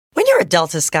a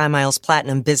Delta SkyMiles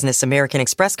Platinum Business American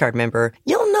Express card member,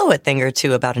 you'll know a thing or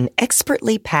two about an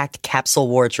expertly packed capsule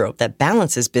wardrobe that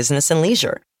balances business and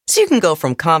leisure. So you can go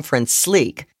from conference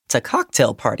sleek to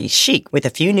cocktail party chic with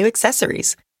a few new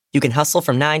accessories. You can hustle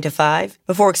from 9 to 5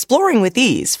 before exploring with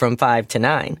ease from 5 to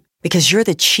 9. Because you're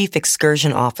the chief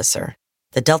excursion officer.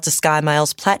 The Delta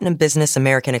SkyMiles Platinum Business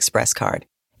American Express card.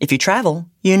 If you travel,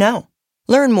 you know.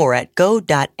 Learn more at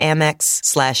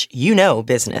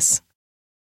go.amex/business.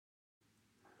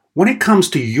 When it comes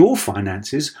to your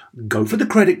finances, go for the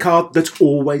credit card that's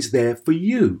always there for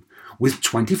you. With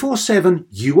 24/7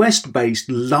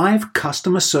 US-based live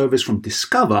customer service from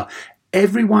Discover,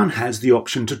 everyone has the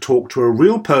option to talk to a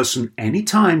real person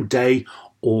anytime, day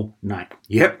or night.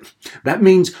 Yep, that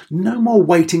means no more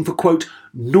waiting for, quote,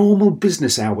 normal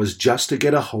business hours just to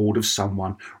get a hold of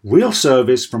someone. Real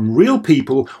service from real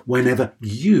people whenever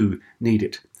you need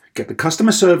it. Get the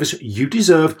customer service you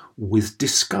deserve with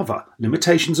Discover.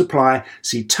 Limitations apply.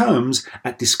 See terms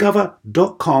at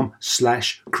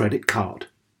discover.com/credit card.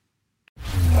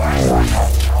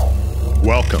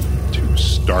 Welcome to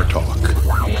Star Talk,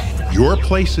 your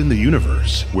place in the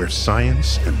universe where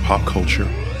science and pop culture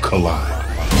collide.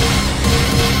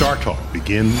 Star Talk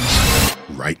begins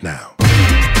right now.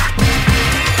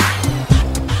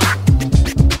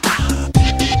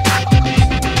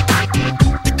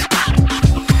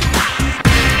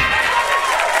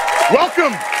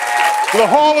 Welcome to the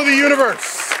Hall of the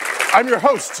Universe. I'm your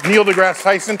host, Neil deGrasse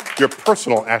Tyson, your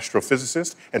personal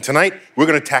astrophysicist, and tonight we're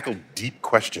going to tackle deep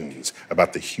questions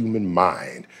about the human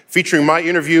mind, featuring my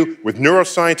interview with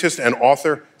neuroscientist and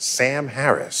author Sam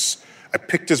Harris. I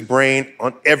picked his brain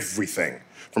on everything,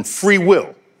 from free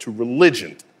will to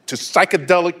religion to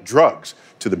psychedelic drugs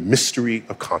to the mystery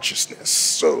of consciousness.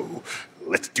 So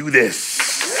let's do this.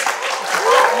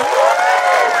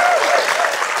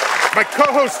 My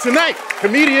co-host tonight,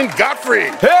 comedian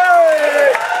Godfrey.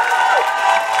 Hey!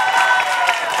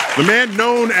 The man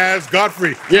known as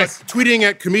Godfrey. Yes. Tweeting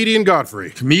at Comedian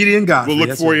Godfrey. Comedian Godfrey. We'll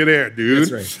look for you there, dude.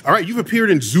 That's right. All right, you've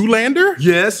appeared in Zoolander?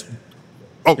 Yes.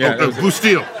 Blue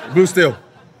Steel. Blue Steel.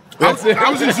 I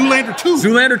was in Zoolander 2.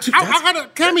 Zoolander 2. I had a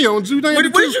cameo in Zoolander 2. What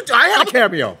did you do? I had a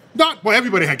cameo. Well,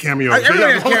 everybody had cameos.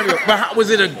 Everybody had a cameo. But how, was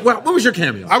it what was your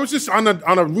cameo? I was just on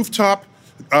a rooftop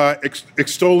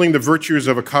extolling the virtues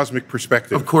of a cosmic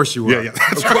perspective. Of course you were. Yeah.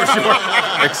 Of course you were.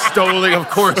 Extolling, of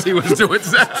course he was doing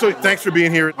that. So thanks for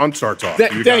being here on Star Talk.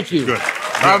 Thank you. Good.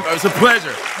 It's a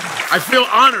pleasure. I feel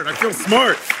honored. I feel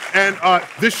smart. And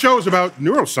this show is about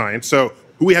neuroscience. So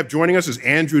who we have joining us is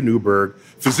Andrew Newberg,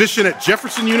 physician at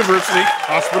Jefferson University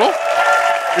Hospital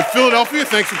in Philadelphia.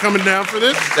 Thanks for coming down for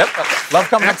this. Yep. Love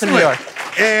coming back to New York.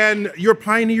 And you're a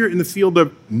pieneer in the field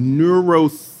of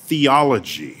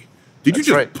neurotheology. Did you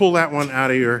just pull that one out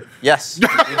of your... Yes, you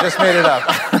just made it up.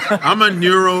 I'm a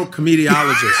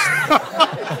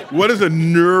neurocomediologist. What is a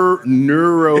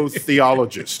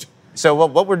neurotheologist? So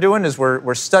what we're doing is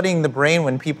we're studying the brain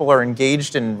when people are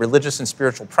engaged in religious and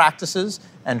spiritual practices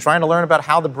and trying to learn about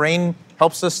how the brain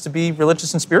helps us to be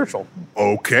religious and spiritual.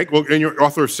 Okay. Well, and you're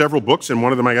author of several books, and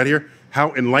one of them I got here,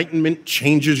 How Enlightenment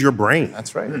Changes Your Brain.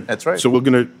 That's right. That's right. So we're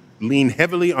going to lean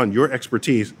heavily on your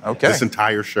expertise this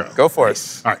entire show. Go for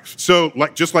it. All right. So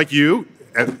just like you,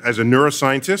 as a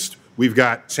neuroscientist, we've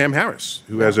got Sam Harris,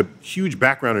 who has a huge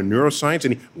background in neuroscience,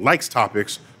 and he likes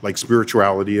topics like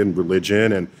spirituality and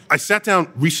religion. And I sat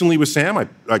down recently with Sam. I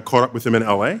caught up with him in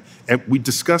LA, and we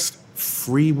discussed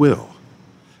free will.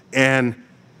 And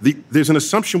there's an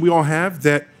assumption we all have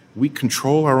that we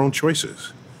control our own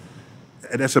choices.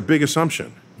 And that's a big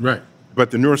assumption. Right.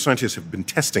 But the neuroscientists have been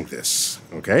testing this,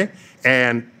 okay?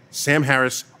 And Sam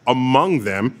Harris, among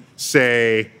them,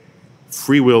 say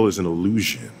free will is an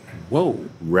illusion. Whoa.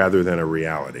 Rather than a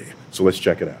reality. So let's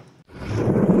check it out.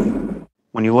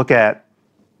 When you look at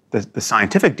the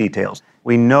scientific details,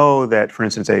 we know that, for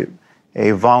instance, a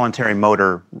voluntary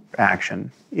motor action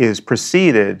is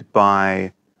preceded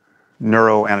by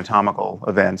neuroanatomical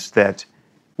events that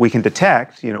we can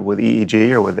detect, with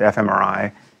EEG or with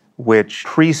fMRI, which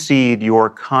precede your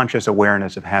conscious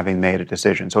awareness of having made a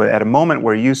decision. So at a moment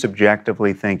where you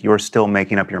subjectively think you're still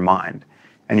making up your mind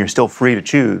and you're still free to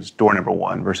choose door number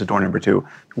 1 versus door number 2,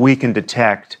 we can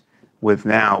detect with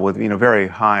very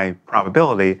high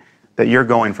probability that you're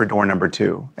going for door number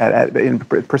 2 in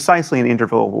precisely an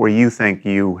interval where you think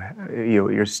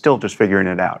you're still just figuring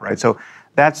it out, right? So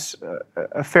that's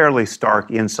a fairly stark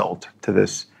insult to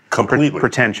this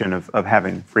pretension of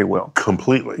having free will.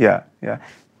 Completely. Yeah.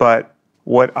 But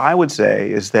what I would say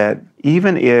is that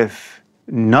even if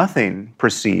nothing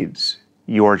precedes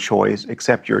your choice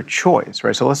except your choice,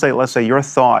 right? So let's say your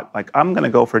thought, like, I'm going to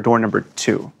go for door number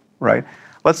 2, right?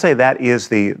 let's say that is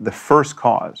the first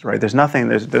cause, right? There's no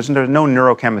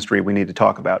neurochemistry we need to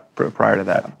talk about prior to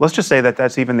that. Let's just say that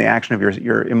that's even the action of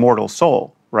your immortal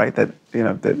soul, right? That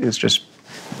is just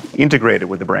integrated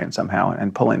with the brain somehow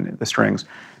and pulling the strings.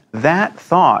 That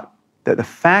thought, that the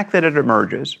fact that it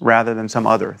emerges rather than some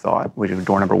other thought, which is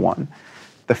door number one,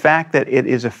 the fact that it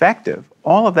is effective,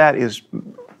 all of that is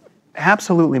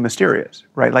absolutely mysterious,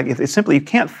 right? Like it's simply, you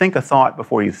can't think a thought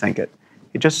before you think it.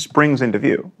 It just springs into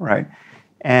view, right?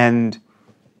 And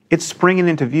its springing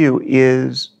into view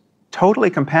is totally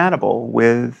compatible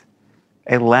with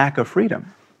a lack of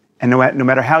freedom. And no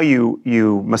matter how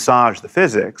you massage the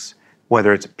physics,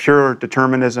 whether it's pure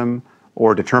determinism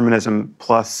or determinism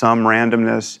plus some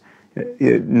randomness,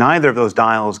 neither of those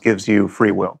dials gives you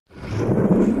free will.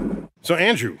 So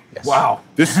Andrew, Yes. Wow.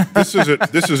 this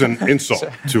is an insult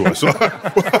to us.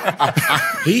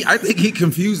 I think he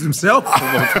confused himself.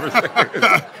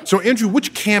 So Andrew,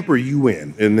 which camp are you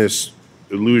in this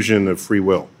illusion of free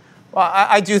will? Well,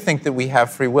 I do think that we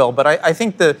have free will, but I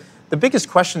think the biggest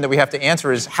question that we have to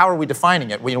answer is how are we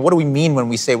defining it? What do we mean when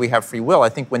we say we have free will? I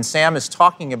think when Sam is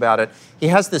talking about it, he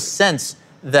has this sense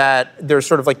that there's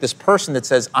sort of like this person that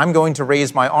says, I'm going to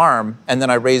raise my arm, and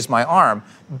then I raise my arm.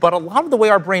 But a lot of the way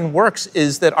our brain works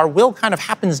is that our will kind of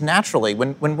happens naturally.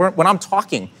 When I'm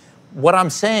talking, what I'm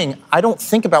saying, I don't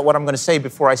think about what I'm going to say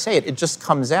before I say it. It just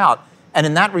comes out. And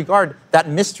in that regard, that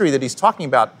mystery that he's talking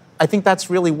about, I think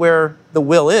that's really where the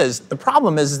will is. The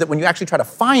problem is that when you actually try to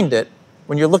find it,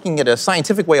 when you're looking at a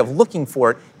scientific way of looking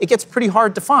for it, it gets pretty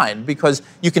hard to find because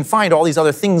you can find all these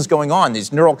other things going on,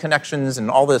 these neural connections and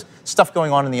all this stuff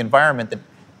going on in the environment that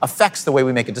affects the way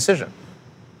we make a decision.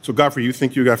 So Godfrey, you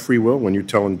think you got free will when you're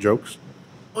telling jokes?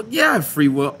 Well, yeah, I have free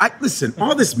will. Listen,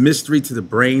 all this mystery to the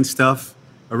brain stuff,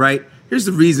 all right? Here's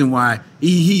the reason why he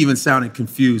even sounded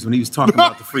confused when he was talking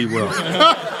about the free will.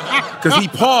 Because he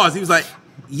paused. He was like,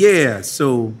 yeah,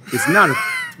 so it's not a...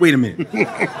 Wait a minute.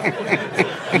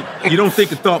 You don't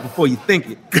think a thought before you think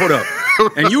it. Hold up.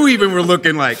 And you even were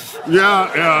looking like...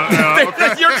 Yeah.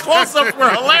 Okay. Your close-ups were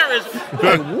hilarious.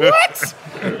 Like,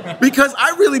 what? Because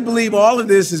I really believe all of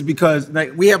this is because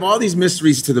we have all these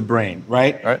mysteries to the brain,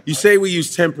 right? You say we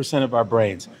use 10% of our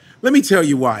brains. Let me tell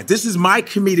you why. This is my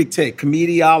comedic take,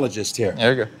 comediologist here.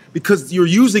 There you go. Because you're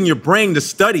using your brain to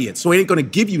study it, so it ain't going to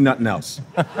give you nothing else.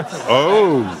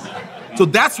 Oh. So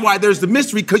that's why there's the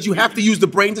mystery, because you have to use the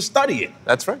brain to study it.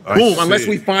 That's right. Boom, unless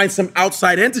we find some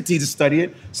outside entity to study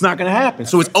it, it's not going to happen.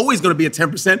 So it's always going to be a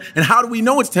 10%. And how do we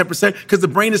know it's 10%? Because the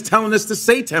brain is telling us to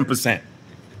say 10%.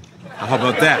 How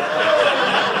about that?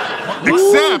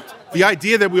 Except the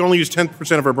idea that we only use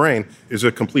 10% of our brain is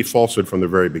a complete falsehood from the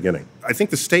very beginning. I think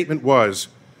the statement was,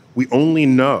 we only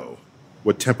know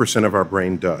what 10% of our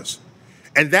brain does.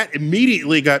 And that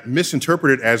immediately got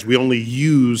misinterpreted as we only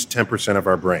use 10% of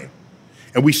our brain.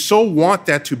 And we so want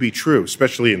that to be true,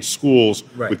 especially in schools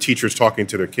with teachers talking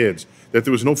to their kids, that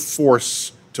there was no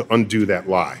force to undo that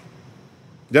lie.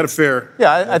 Is that a fair?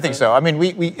 Yeah, I think so. I mean, we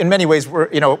in many ways,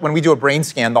 when we do a brain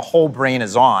scan, the whole brain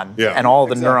is on, and all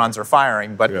the neurons are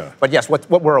firing. But yes, what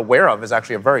we're aware of is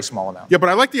actually a very small amount. Yeah, but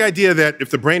I like the idea that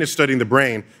if the brain is studying the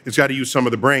brain, it's got to use some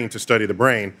of the brain to study the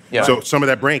brain. Yeah. So some of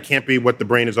that brain can't be what the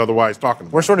brain is otherwise talking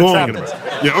about. We're sort of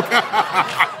trapped. Yeah, okay.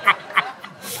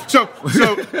 So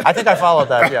I think I followed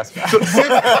that, yes. So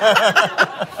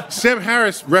Sam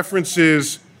Harris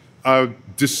references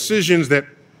decisions that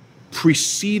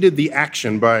preceded the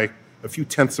action by a few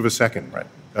tenths of a second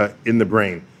in the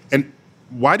brain. And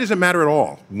why does it matter at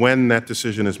all when that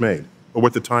decision is made or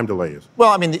what the time delay is? Well,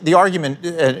 I mean, the argument,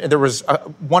 there was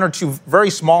one or two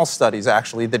very small studies,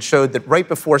 actually, that showed that right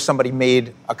before somebody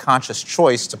made a conscious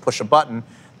choice to push a button,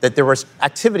 that there was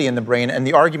activity in the brain. And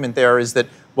the argument there is that,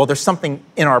 well, there's something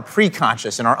in our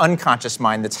preconscious, in our unconscious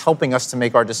mind that's helping us to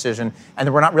make our decision, and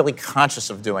that we're not really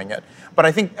conscious of doing it. But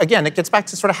I think, again, it gets back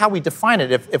to sort of how we define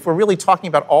it. If we're really talking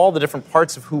about all the different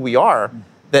parts of who we are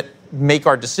that make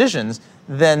our decisions,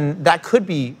 then that could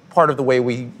be part of the way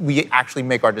we actually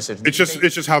make our decisions.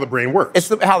 It's just how the brain works.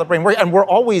 It's how the brain works. And we're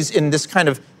always in this kind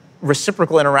of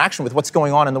reciprocal interaction with what's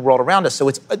going on in the world around us.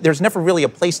 So there's never really a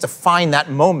place to find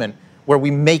that moment where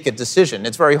we make a decision.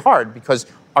 It's very hard because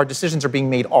our decisions are being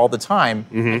made all the time.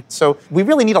 Mm-hmm. So we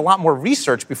really need a lot more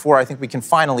research before I think we can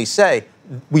finally say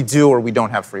we do or we don't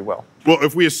have free will. Well,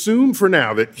 if we assume for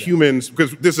now that humans,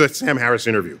 because this is a Sam Harris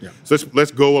interview, so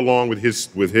let's go along with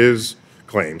his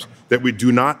claims that we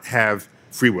do not have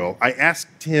free will. I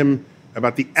asked him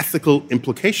about the ethical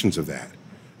implications of that.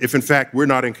 If in fact we're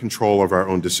not in control of our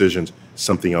own decisions,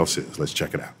 something else is. Let's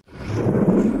check it out.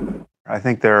 I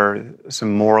think there are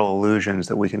some moral illusions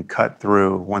that we can cut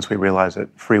through once we realize that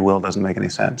free will doesn't make any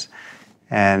sense.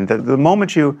 And the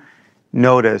moment you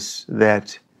notice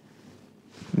that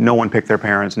no one picked their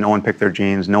parents, no one picked their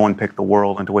genes, no one picked the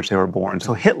world into which they were born.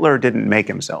 So Hitler didn't make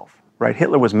himself, right?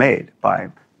 Hitler was made by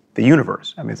the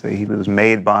universe. I mean, so he was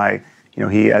made by,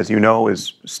 he, as you know,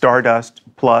 is stardust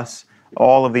plus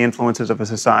all of the influences of a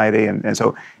society. And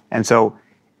so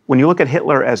when you look at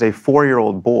Hitler as a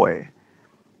 4-year-old boy,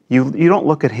 you don't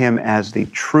look at him as the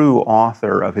true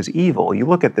author of his evil. You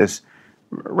look at this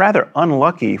rather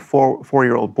unlucky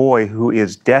four-year-old boy who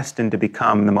is destined to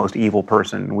become the most evil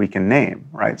person we can name,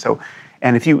 right? So,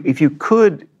 and if you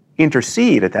could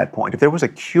intercede at that point, if there was a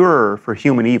cure for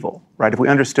human evil, right? If we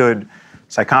understood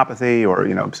psychopathy, or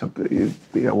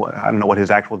I don't know what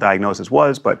his actual diagnosis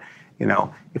was, but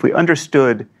if we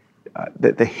understood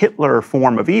the Hitler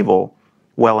form of evil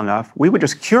well enough, we would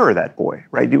just cure that boy,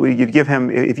 right? You'd give him,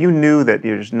 if you knew that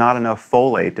there's not enough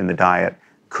folate in the diet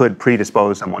could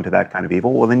predispose someone to that kind of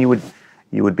evil, well, then you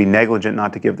would be negligent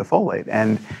not to give the folate.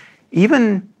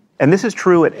 And this is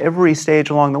true at every stage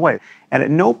along the way. And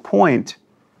at no point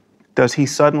does he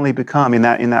suddenly become, in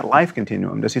that life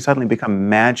continuum, does he suddenly become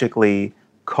magically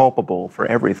culpable for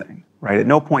everything, right? At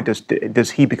no point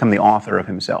does he become the author of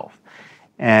himself.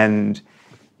 And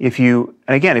if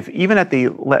even at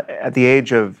the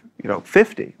age of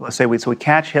 50, let's say we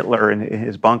catch Hitler in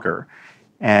his bunker,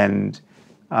 and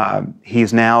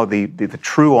he's now the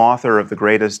true author of the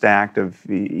greatest act of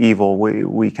evil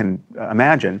we can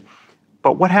imagine.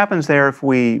 But what happens there if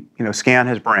we scan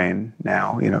his brain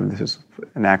now? This is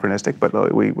anachronistic,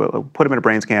 but we will put him in a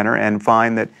brain scanner and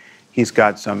find that he's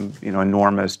got some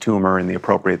enormous tumor in the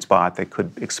appropriate spot that could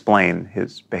explain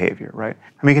his behavior, right?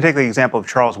 I mean, you can take the example of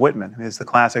Charles Whitman. It's the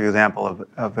classic example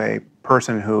of a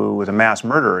person who was a mass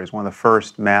murderer. He's one of the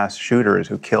first mass shooters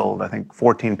who killed, I think,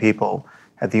 14 people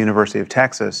at the University of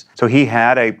Texas. So he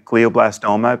had a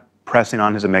glioblastoma pressing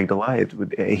on his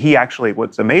amygdala. He actually,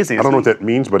 what's amazing is I don't know what that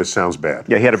means, but it sounds bad.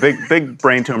 Yeah, he had a big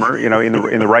brain tumor,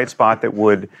 in the right spot that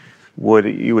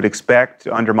you would expect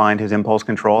to undermine his impulse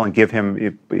control and give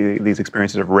him these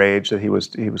experiences of rage that he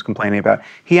was complaining about.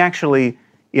 He actually,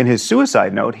 in his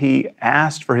suicide note, he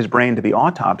asked for his brain to be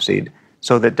autopsied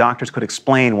so that doctors could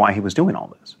explain why he was doing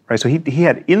all this, right? So he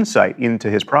had insight into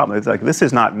his problem. It's like, this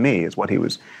is not me, is what he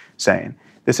was saying.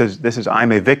 This is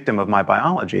I'm a victim of my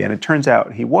biology, and it turns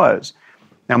out he was.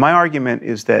 Now, my argument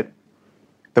is that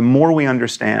the more we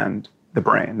understand the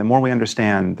brain, the more we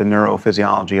understand the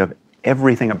neurophysiology of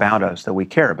everything about us that we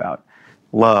care about,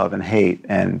 love and hate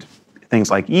and things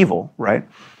like evil, right?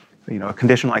 A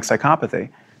condition like psychopathy,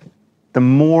 the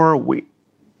more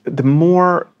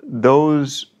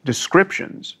those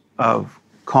descriptions of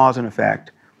cause and effect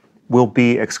will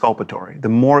be exculpatory, the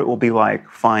more it will be like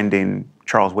finding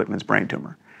Charles Whitman's brain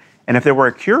tumor. And if there were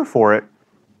a cure for it,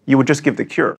 you would just give the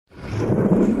cure.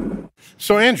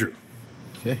 So, Andrew,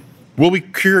 will we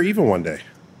cure evil one day?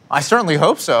 I certainly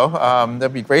hope so.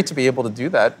 That'd be great to be able to do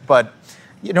that. But,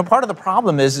 part of the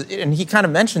problem is, and he kind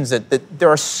of mentions it, that there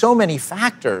are so many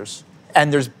factors,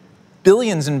 and there's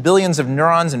billions and billions of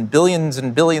neurons and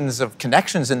billions of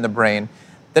connections in the brain,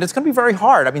 that it's going to be very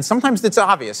hard. I mean, sometimes it's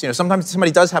obvious. Sometimes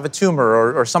somebody does have a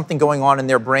tumor or something going on in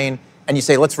their brain, and you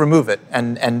say, let's remove it,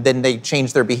 and then they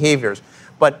change their behaviors.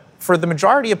 But for the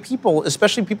majority of people,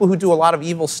 especially people who do a lot of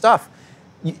evil stuff,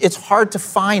 it's hard to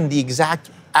find the exact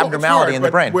abnormality in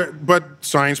the brain. But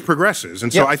science progresses.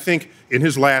 And so I think in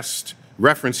his last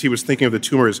reference, he was thinking of the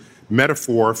tumor as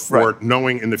metaphor for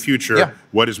knowing in the future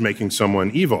what is making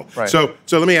someone evil. Right. So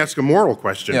let me ask a moral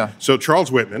question. Yeah. So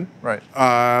Charles Whitman,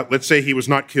 let's say he was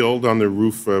not killed on the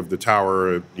roof of the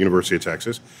tower at University of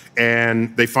Texas,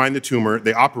 and they find the tumor,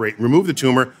 they operate, remove the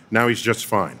tumor, now he's just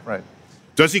fine. Right.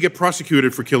 Does he get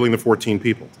prosecuted for killing the 14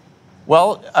 people?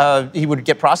 Well, he would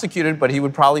get prosecuted, but he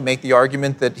would probably make the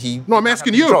argument that he... No, I'm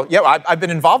asking you. Yeah, I've been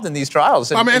involved in these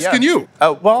trials. And, I'm asking you.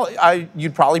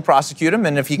 You'd probably prosecute him,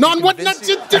 and if he...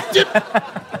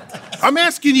 I'm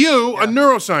asking you, a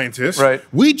neuroscientist. Right.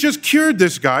 We just cured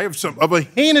this guy of a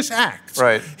heinous act.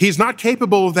 Right. He's not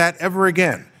capable of that ever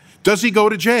again. Does he go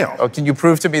to jail? Oh, can you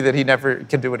prove to me that he never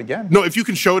can do it again? No, if you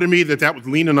can show to me that was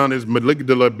leaning on his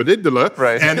amygdala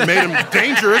and it made him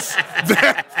dangerous,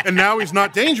 and now he's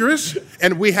not dangerous,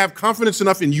 and we have confidence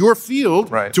enough in your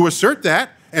field to assert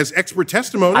that as expert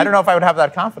testimony. I don't know if I would have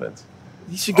that confidence.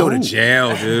 He should go to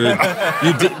jail, dude.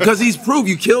 Because he's proved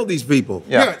you killed these people.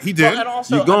 Yeah, he did. Well,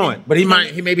 also, You're going, but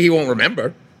maybe he won't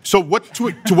remember. So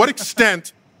to what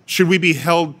extent should we be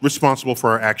held responsible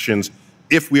for our actions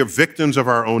if we are victims of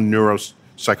our own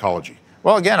neuropsychology?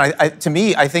 Well, again, to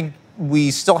me, I think we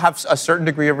still have a certain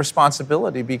degree of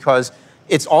responsibility because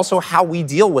it's also how we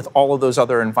deal with all of those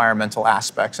other environmental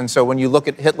aspects. And so when you look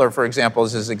at Hitler, for example,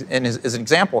 as an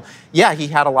example, yeah, he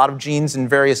had a lot of genes and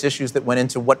various issues that went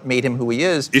into what made him who he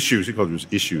is. Issues, he called them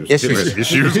issues. Issues.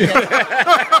 Issues. He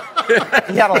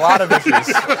had a lot of issues.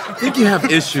 I think you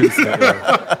have issues.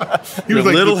 He was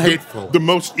a little the, hateful. The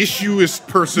most issuest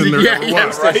person there ever was,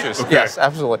 Most right? issues. Okay. Yes,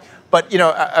 absolutely. But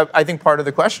I think part of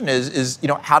the question is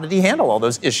how did he handle all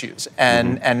those issues,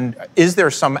 and is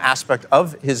there some aspect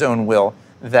of his own will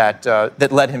that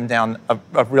led him down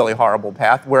a really horrible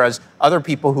path, whereas other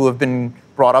people who have been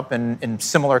brought up in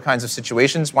similar kinds of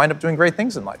situations wind up doing great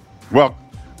things in life? Well,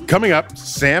 coming up,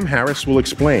 Sam Harris will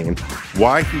explain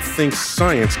why he thinks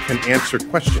science can answer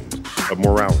questions of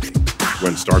morality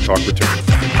when Star Talk returns.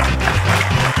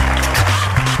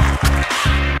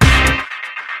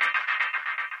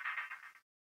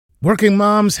 Working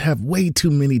moms have way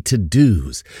too many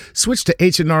to-dos. Switch to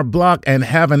H&R Block and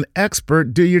have an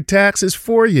expert do your taxes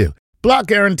for you. Block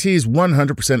guarantees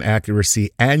 100%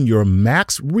 accuracy and your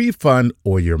max refund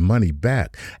or your money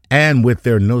back. And with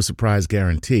their no surprise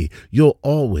guarantee, you'll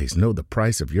always know the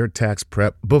price of your tax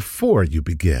prep before you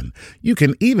begin. You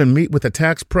can even meet with a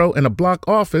tax pro in a Block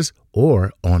office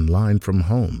or online from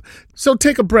home. So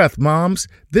take a breath, moms.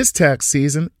 This tax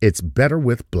season, it's better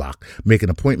with Block. Make an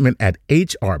appointment at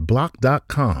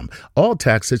hrblock.com. All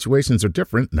tax situations are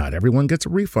different. Not everyone gets a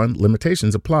refund.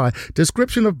 Limitations apply.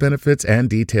 Description of benefits and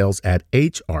details at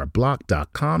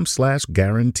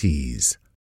hrblock.com/guarantees.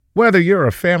 Whether you're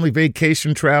a family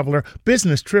vacation traveler,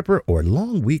 business tripper, or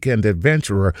long weekend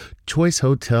adventurer, Choice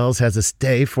Hotels has a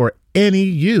stay for any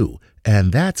you.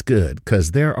 And that's good, because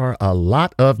there are a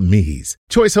lot of me's.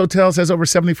 Choice Hotels has over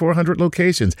 7,400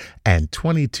 locations and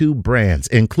 22 brands,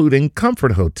 including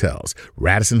Comfort Hotels,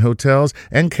 Radisson Hotels,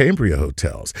 and Cambria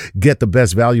Hotels. Get the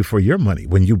best value for your money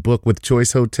when you book with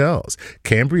Choice Hotels.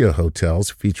 Cambria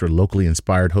Hotels feature locally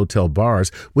inspired hotel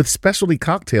bars with specialty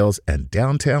cocktails and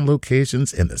downtown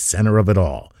locations in the center of it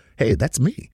all. Hey, that's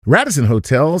me. Radisson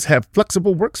Hotels have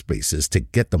flexible workspaces to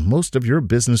get the most of your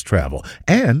business travel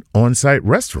and on-site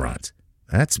restaurants.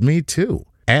 That's me too.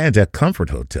 And at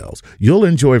Comfort Hotels, you'll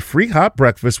enjoy free hot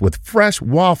breakfast with fresh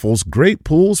waffles, great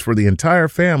pools for the entire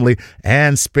family,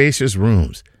 and spacious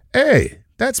rooms. Hey,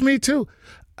 that's me too.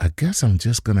 I guess I'm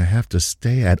just going to have to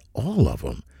stay at all of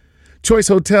them. Choice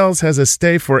Hotels has a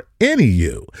stay for any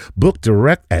you. Book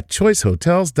direct at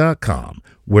choicehotels.com,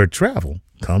 where travel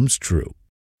comes true.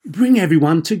 Bring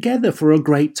everyone together for a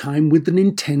great time with the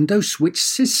Nintendo Switch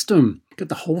system. Get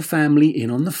the whole family in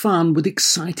on the fun with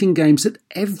exciting games that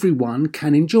everyone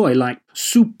can enjoy, like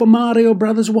Super Mario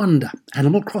Bros. Wonder,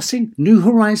 Animal Crossing, New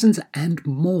Horizons, and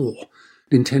more.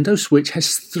 Nintendo Switch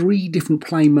has 3 different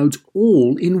play modes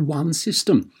all in one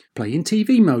system. Play in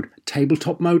TV mode,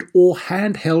 tabletop mode, or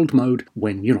handheld mode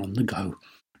when you're on the go.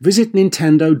 Visit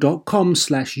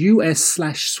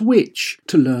nintendo.com/US/Switch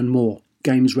to learn more.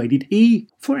 Games rated E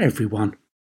for everyone.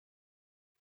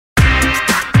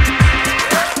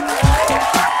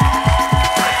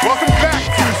 Welcome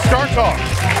back to Star Talk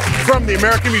from the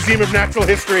American Museum of Natural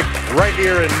History right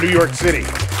here in New York City.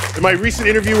 In my recent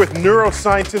interview with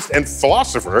neuroscientist and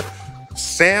philosopher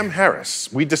Sam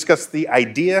Harris, we discussed the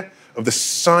idea of the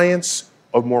science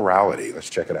of morality. Let's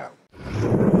check it out.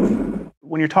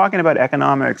 When you're talking about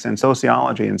economics and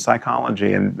sociology and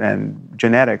psychology and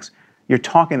genetics, you're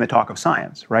talking the talk of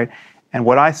science, right? And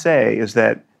what I say is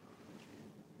that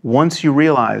once you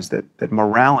realize that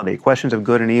morality, questions of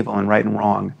good and evil and right and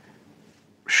wrong,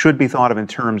 should be thought of in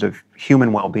terms of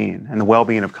human well-being and the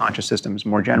well-being of conscious systems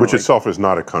more generally. Which itself is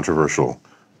not a controversial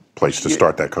place to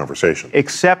start that conversation.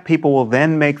 Except people will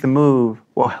then make the move,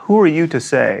 well, who are you to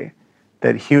say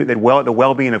that the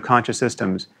well-being of conscious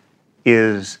systems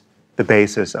is the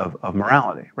basis of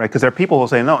morality, right? Because there are people who will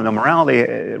say, no, morality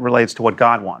relates to what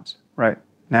God wants. Right.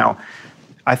 Now,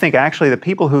 I think actually the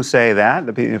people who say that,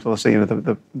 the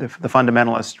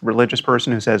fundamentalist religious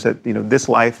person who says that, this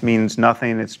life means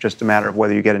nothing, it's just a matter of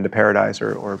whether you get into paradise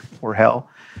or hell,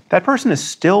 that person is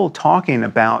still talking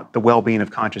about the well-being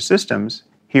of conscious systems.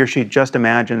 He or she just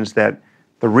imagines that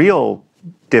the real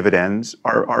dividends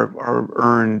are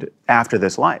earned after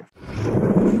this life.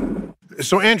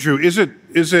 So, Andrew, is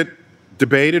it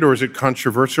debated or is it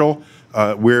controversial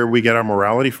where we get our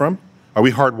morality from? Are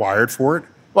we hardwired for it?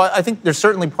 Well, I think there's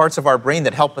certainly parts of our brain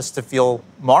that help us to feel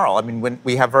moral. I mean, when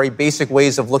we have very basic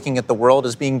ways of looking at the world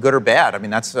as being good or bad. I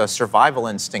mean, that's a survival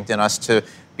instinct in us to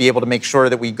be able to make sure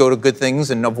that we go to good things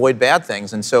and avoid bad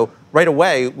things. And so right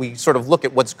away, we sort of look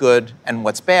at what's good and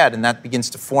what's bad, and that begins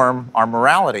to form our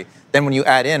morality. Then when you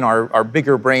add in our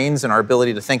bigger brains and our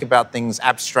ability to think about things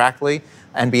abstractly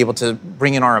and be able to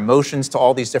bring in our emotions to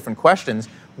all these different questions,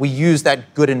 we use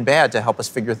that good and bad to help us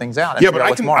figure things out. And yeah, but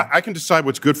I can decide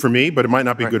what's good for me, but it might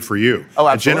not be good for you. Oh,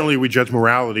 absolutely. And generally, we judge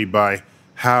morality by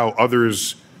how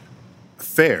others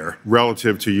fare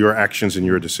relative to your actions and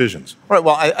your decisions. Right.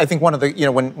 Well, I think one of the,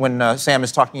 when Sam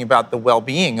is talking about the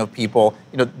well-being of people,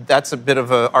 that's a bit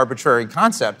of an arbitrary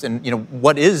concept. And,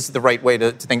 what is the right way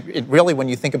to think? It really, when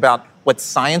you think about what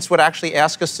science would actually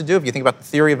ask us to do, if you think about the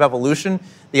theory of evolution,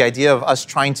 the idea of us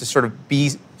trying to sort of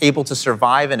be able to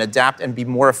survive and adapt and be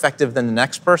more effective than the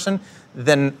next person,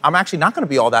 then I'm actually not going to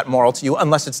be all that moral to you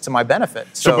unless it's to my benefit.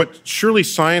 But surely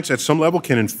science at some level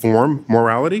can inform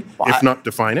morality, if not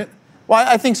define it? Well,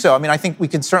 I think so. I mean, I think we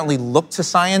can certainly look to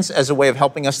science as a way of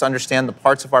helping us to understand the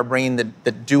parts of our brain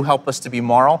that do help us to be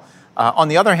moral. On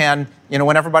the other hand,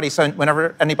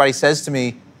 whenever anybody says to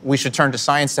me, we should turn to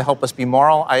science to help us be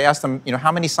moral, I ask them,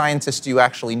 how many scientists do you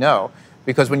actually know?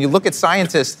 Because when you look at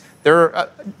scientists, they're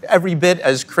every bit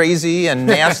as crazy and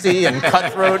nasty and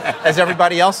cutthroat as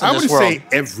everybody else in this world. I would say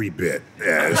every bit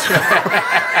as.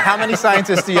 How many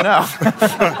scientists do you know?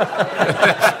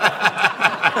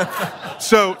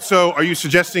 So are you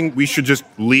suggesting we should just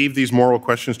leave these moral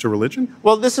questions to religion?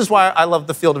 Well, this is why I love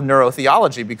the field of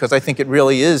neurotheology, because I think it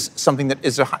really is something that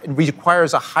it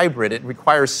requires a hybrid. It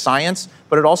requires science,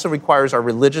 but it also requires our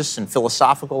religious and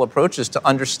philosophical approaches to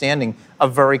understanding a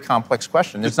very complex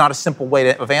question. There's not a simple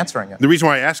way of answering it. The reason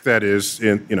why I ask that is,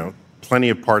 in plenty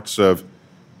of parts of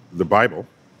the Bible,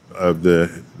 of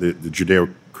the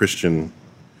Judeo-Christian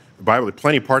Bible,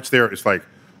 plenty of parts there, it's like,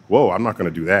 whoa, I'm not going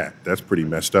to do that. That's pretty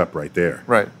messed up right there.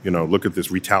 Right. Look at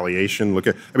this retaliation.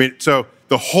 So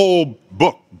the whole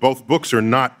book, both books are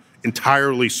not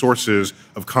entirely sources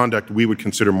of conduct we would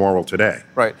consider moral today.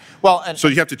 Right. Well, so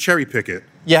you have to cherry pick it.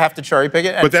 You have to cherry pick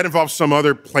it. But that involves some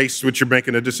other place which you're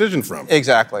making a decision from.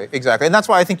 Exactly. And that's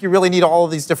why I think you really need all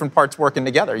of these different parts working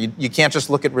together. You can't just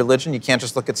look at religion, you can't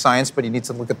just look at science, but you need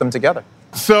to look at them together.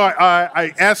 So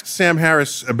I asked Sam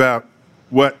Harris about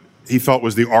what he felt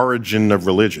was the origin of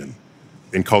religion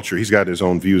in culture. He's got his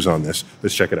own views on this.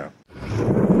 Let's check it out.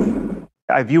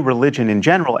 I view religion in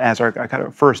general as our kind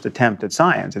of first attempt at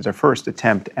science. It's our first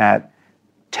attempt at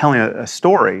telling a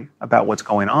story about what's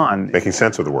going on. Making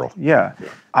sense of the world. Yeah.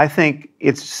 I think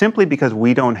it's simply because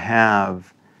we don't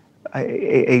have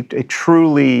a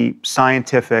truly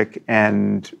scientific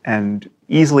and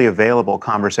easily available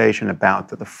conversation about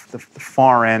the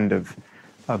far end of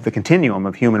the continuum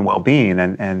of human well-being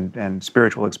and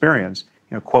spiritual experience,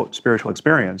 quote, spiritual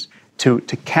experience, to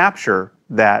capture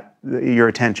your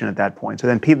attention at that point. So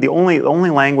then the only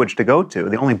language to go to,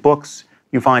 the only books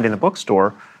you find in the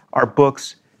bookstore are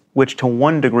books which to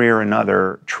one degree or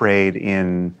another trade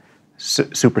in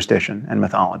superstition and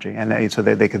mythology. And so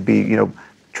they could be,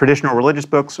 traditional religious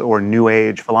books or New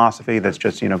Age philosophy that's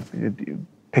just,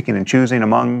 picking and choosing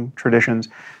among traditions.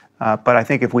 But I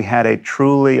think if we had a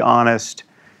truly honest,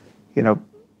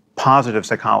 positive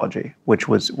psychology, which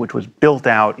was built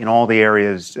out in all the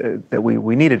areas that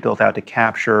we needed built out to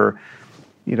capture,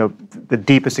 the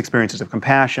deepest experiences of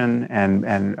compassion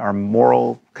and our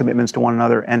moral commitments to one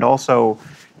another, and also,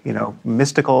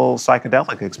 mystical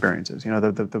psychedelic experiences.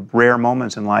 The rare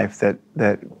moments in life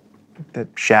that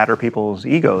shatter people's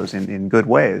egos in good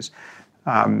ways.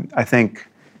 I think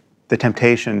the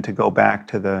temptation to go back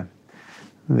to the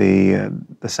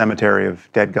cemetery of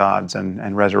dead gods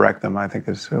and resurrect them, I think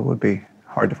would be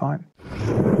hard to find.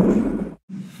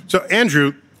 So,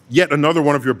 Andrew, yet another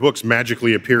one of your books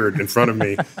magically appeared in front of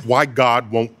me, Why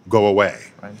God Won't Go Away.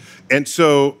 Right. And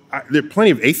so there are plenty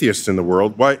of atheists in the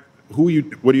world. What are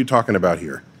you talking about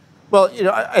here? Well,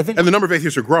 I think... And the number of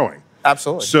atheists are growing.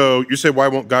 Absolutely. So you say, why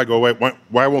won't God go away?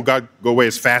 Why won't God go away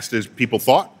as fast as people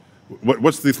thought?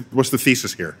 What's the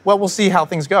thesis here? Well, we'll see how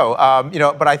things go.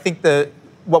 But I think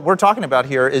what we're talking about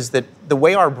here is that the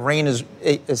way our brain is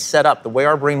set up, the way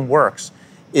our brain works,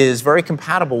 is very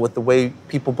compatible with the way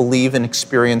people believe and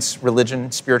experience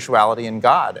religion, spirituality, and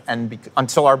God. And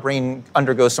until our brain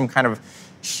undergoes some kind of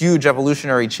huge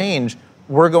evolutionary change,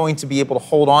 we're going to be able to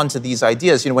hold on to these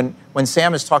ideas. When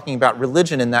Sam is talking about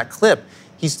religion in that clip,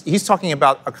 he's talking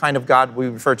about a kind of God we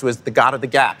refer to as the God of the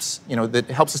gaps, that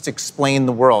helps us to explain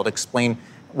the world, explain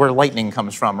where lightning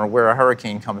comes from or where a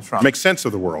hurricane comes from. Make sense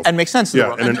of the world. And make sense of the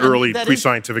world. In an early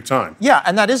pre-scientific time. Yeah,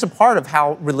 and that is a part of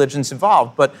how religions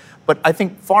evolved. But I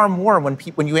think far more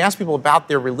when you ask people about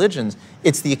their religions,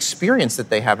 it's the experience that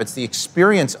they have. It's the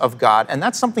experience of God. And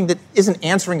that's something that isn't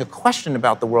answering a question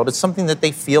about the world. It's something that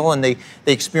they feel and they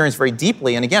experience very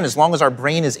deeply. And again, as long as our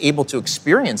brain is able to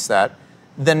experience that,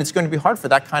 then it's going to be hard for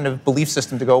that kind of belief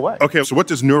system to go away. Okay, so what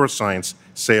does neuroscience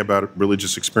say about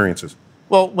religious experiences?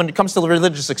 Well, when it comes to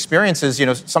religious experiences,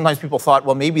 sometimes people thought,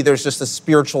 well, maybe there's just a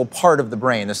spiritual part of the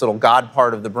brain, this little God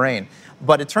part of the brain.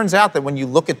 But it turns out that when you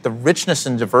look at the richness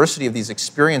and diversity of these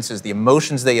experiences, the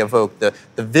emotions they evoke, the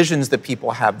visions that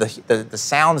people have, the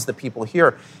sounds that people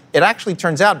hear, it actually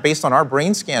turns out, based on our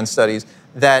brain scan studies,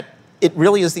 that it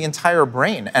really is the entire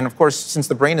brain. And of course, since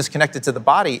the brain is connected to the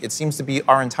body, it seems to be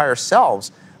our entire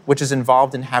selves, which is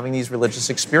involved in having these religious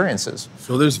experiences.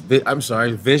 So there's,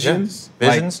 visions? Yeah.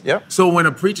 Visions, yeah. So when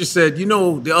a preacher said,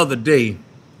 the other day,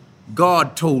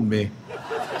 God told me,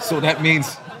 so that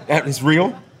means that is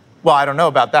real? Well, I don't know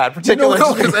about that particularly.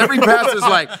 No, because every pastor's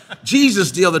like, Jesus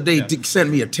the other day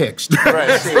sent me a text.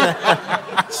 Right.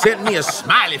 Sent me a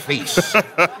smiley face.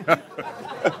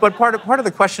 But part of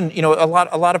the question, a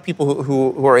lot of people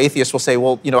who are atheists will say,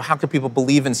 well, how can people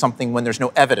believe in something when there's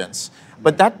no evidence?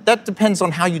 But that depends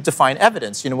on how you define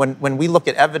evidence. When we look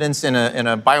at evidence in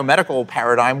a biomedical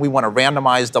paradigm, we want a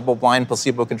randomized, double-blind,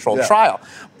 placebo-controlled trial.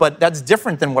 But that's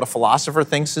different than what a philosopher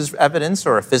thinks is evidence,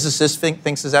 or a physicist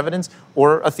thinks is evidence,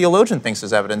 or a theologian thinks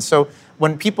is evidence. So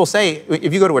when people say,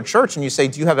 if you go to a church and you say,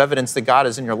 do you have evidence that God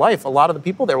is in your life? A lot of the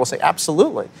people there will say,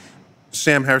 absolutely.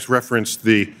 Sam Harris referenced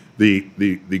the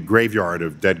graveyard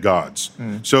of dead gods.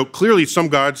 So clearly some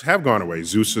gods have gone away.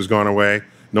 Zeus has gone away.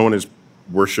 No one is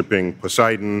worshiping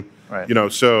Poseidon.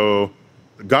 Right. So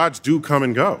gods do come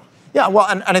and go. Yeah, well,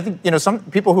 and I think, some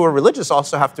people who are religious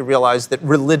also have to realize that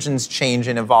religions change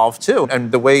and evolve too.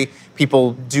 And the way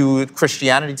people do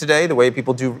Christianity today, the way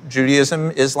people do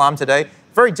Judaism, Islam today,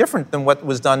 very different than what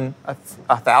was done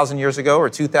 1,000 years ago or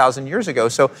 2,000 years ago.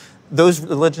 So those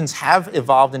religions have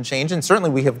evolved and changed, and certainly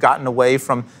we have gotten away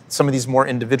from some of these more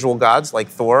individual gods like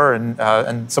Thor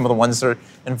and some of the ones that are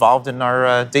involved in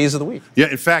our days of the week. Yeah,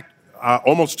 in fact,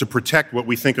 almost to protect what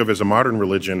we think of as a modern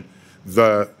religion,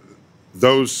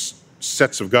 those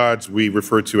sets of gods we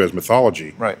refer to as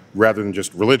mythology, right, rather than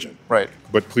just religion. Right.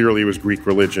 But clearly it was Greek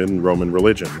religion, Roman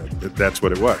religion. That's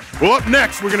what it was. Well, up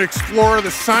next, we're going to explore the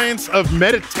science of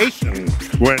meditation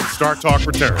when Star Talk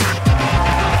returns.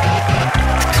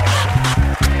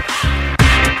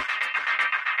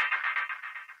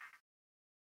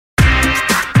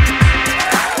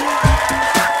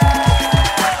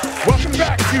 Welcome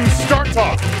back to Star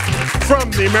Talk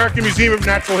from the American Museum of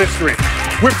Natural History.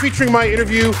 We're featuring my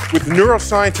interview with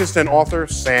neuroscientist and author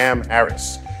Sam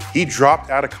Harris. He dropped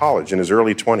out of college in his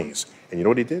early 20s. And you know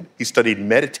what he did? He studied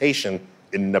meditation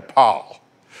in Nepal.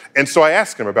 And so I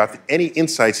asked him about any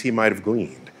insights he might have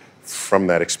gleaned from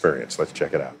that experience. Let's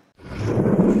check it out.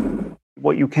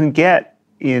 What you can get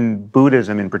in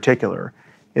Buddhism in particular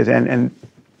is, and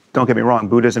don't get me wrong,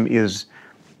 Buddhism is,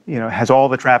 has all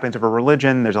the trappings of a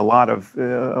religion. There's a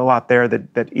lot there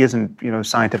that isn't,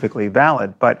 scientifically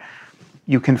valid. But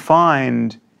you can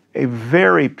find a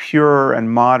very pure and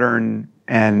modern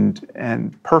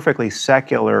and perfectly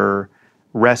secular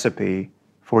recipe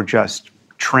for just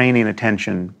training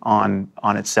attention on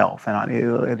itself and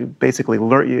on basically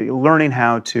learning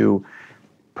how to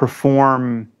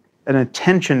perform an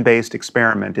attention-based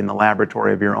experiment in the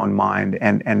laboratory of your own mind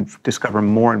and discover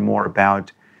more and more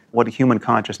about what human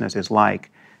consciousness is like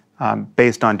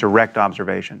based on direct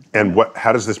observation. And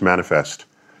how does this manifest?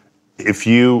 If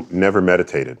you never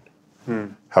meditated,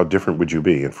 how different would you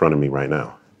be in front of me right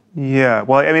now? Yeah,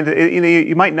 well, I mean,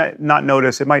 you might not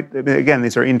notice. Again,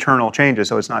 these are internal changes,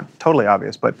 so it's not totally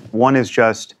obvious. But one is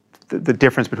just the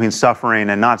difference between suffering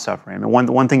and not suffering. I mean,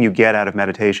 one thing you get out of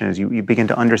meditation is you begin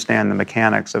to understand the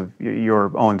mechanics of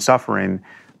your own suffering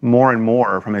more and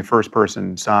more from a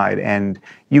first-person side, and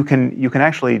you can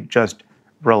actually just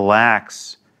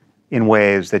relax in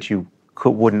ways that you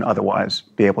wouldn't otherwise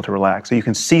be able to relax. So you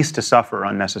can cease to suffer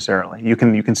unnecessarily. You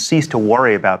can cease to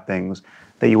worry about things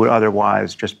that you would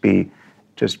otherwise just be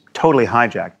totally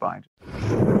hijacked by.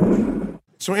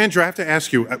 So Andrew, I have to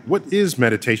ask you, what is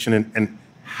meditation and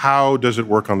how does it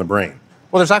work on the brain?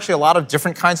 Well, there's actually a lot of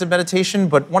different kinds of meditation,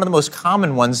 but one of the most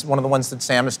common ones, one of the ones that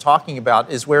Sam is talking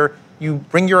about, is where you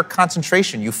bring your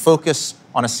concentration. You focus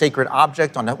on a sacred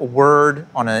object, on a word,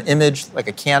 on an image, like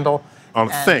a candle. On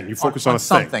a thing. You focus on a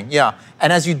something, yeah.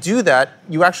 And as you do that,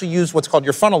 you actually use what's called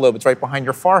your frontal lobe. It's right behind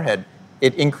your forehead.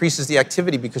 It increases the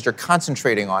activity because you're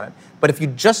concentrating on it. But if you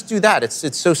just do that,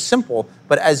 it's so simple,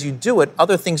 but as you do it,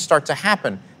 other things start to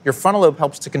happen. Your frontal lobe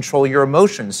helps to control your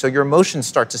emotions, so your emotions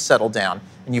start to settle down,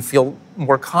 and you feel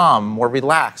more calm, more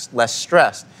relaxed, less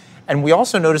stressed. And we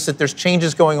also notice that there's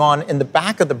changes going on in the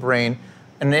back of the brain,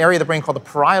 in an area of the brain called the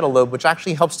parietal lobe, which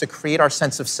actually helps to create our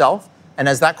sense of self. And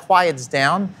as that quiets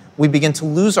down, we begin to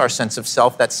lose our sense of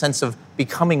self, that sense of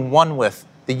becoming one with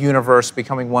the universe,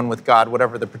 becoming one with God,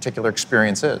 whatever the particular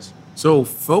experience is. So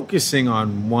focusing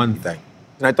on one thing.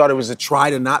 And I thought it was a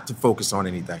try to not to focus on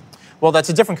anything. Well, that's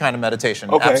a different kind of meditation.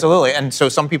 Okay. Absolutely. And so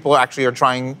some people actually are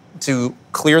trying to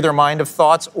clear their mind of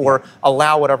thoughts or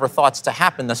allow whatever thoughts to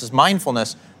happen. This is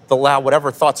mindfulness. To allow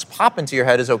whatever thoughts pop into your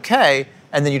head is okay,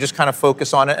 and then you just kind of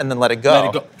focus on it and then let it go. Let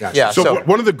it go. Gotcha. Yeah, So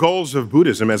one of the goals of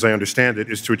Buddhism, as I understand it,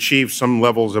 is to achieve some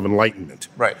levels of enlightenment.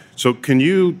 Right. So can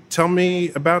you tell me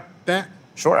about that?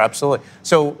 Sure, absolutely.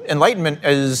 So enlightenment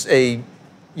is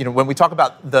when we talk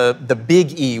about the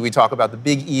big E, we talk about the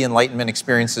big E enlightenment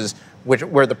experiences,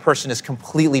 where the person is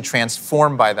completely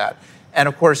transformed by that. And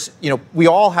of course, we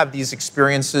all have these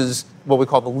experiences, what we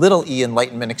call the little E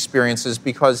enlightenment experiences,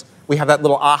 because we have that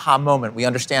little aha moment. We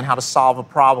understand how to solve a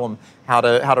problem, how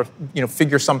to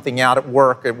figure something out at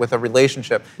work with a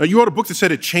relationship. Now, you wrote a book that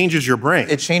said it changes your brain.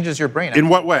 It changes your brain. In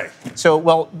what way? So,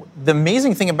 well, the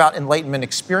amazing thing about enlightenment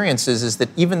experiences is that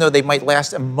even though they might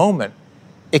last a moment,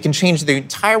 it can change the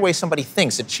entire way somebody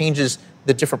thinks. It changes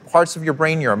the different parts of your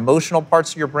brain, your emotional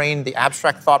parts of your brain, the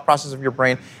abstract thought process of your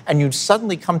brain, and you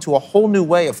suddenly come to a whole new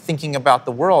way of thinking about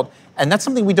the world. And that's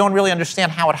something we don't really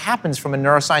understand how it happens from a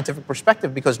neuroscientific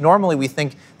perspective, because normally we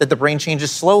think that the brain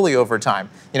changes slowly over time.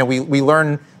 We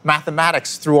learn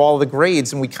mathematics through all the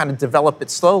grades and we kind of develop it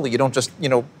slowly. You don't just,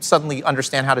 suddenly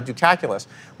understand how to do calculus.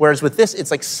 Whereas with this, it's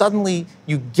like suddenly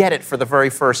you get it for the very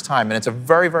first time. And it's a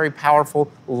very, very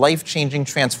powerful, life-changing,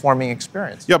 transforming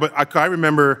experience. Yeah, but I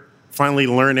remember finally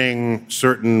learning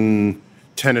certain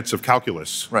tenets of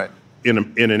calculus. Right. In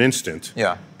an instant.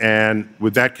 Yeah. And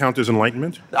would that count as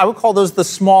enlightenment? I would call those the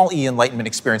small E enlightenment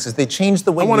experiences. They change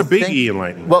the way you think. I want a big E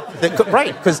enlightenment. Well,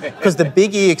 right, because the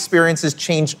big E experiences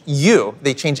change you.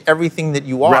 They change everything that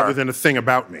you are. Rather than a thing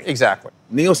about me. Exactly.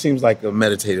 Neil seems like a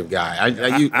meditative guy.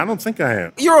 I don't think I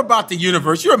am. You're about the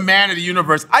universe. You're a man of the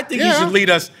universe. I think you should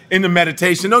lead us into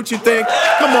meditation, don't you think?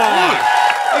 Come on.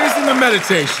 Lead us into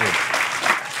meditation.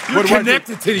 You're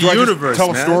connected to the universe,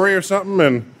 tell man. A story or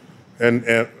something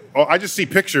and I just see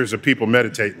pictures of people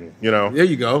meditating, There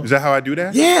you go. Is that how I do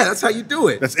that? Yeah, that's how you do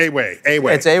it. That's a way. It's a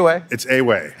way. It's a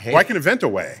way. Hey. Well, I can invent a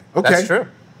way. Okay. That's true.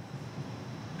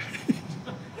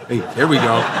 Hey, there we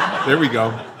go. There we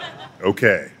go.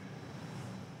 Okay.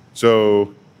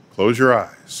 So, close your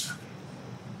eyes.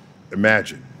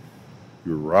 Imagine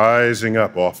you're rising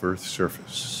up off Earth's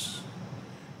surface.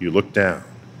 You look down.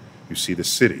 You see the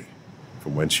city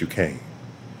from whence you came.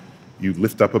 You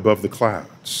lift up above the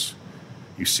clouds.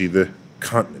 You see the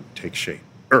continent take shape.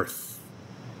 Earth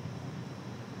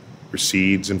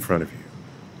recedes in front of you.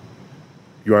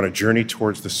 You're on a journey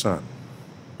towards the sun.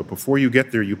 But before you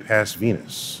get there, you pass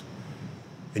Venus.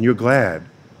 And you're glad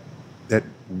that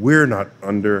we're not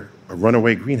under a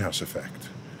runaway greenhouse effect,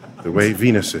 the way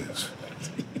Venus is,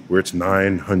 where it's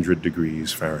 900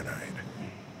 degrees Fahrenheit.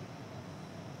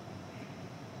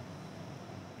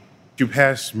 You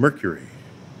pass Mercury,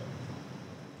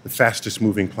 the fastest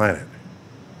moving planet,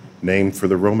 named for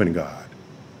the Roman god,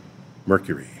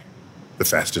 Mercury, the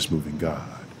fastest moving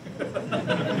god.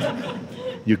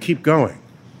 You keep going,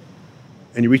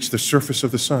 and you reach the surface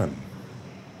of the sun.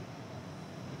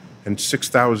 And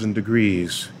 6,000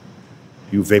 degrees,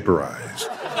 you vaporize.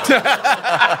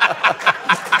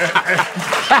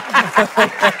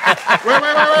 Wait.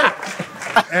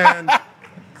 And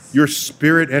your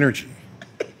spirit energy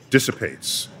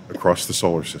dissipates across the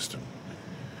solar system,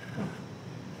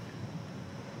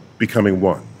 becoming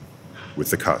one with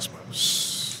the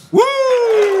cosmos. Woo!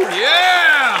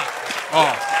 Yeah!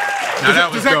 Oh, now that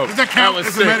was dope. Does that count was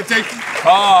as sick. a meditation?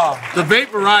 Oh, the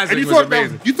vaporizing And was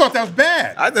amazing. you thought that was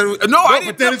bad. I didn't.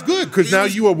 But that is good, because now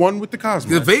you are one with the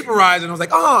cosmos. The vaporizing, I was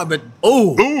like,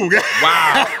 Ooh.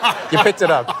 wow. You picked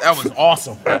it up. That was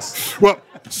awesome. Well,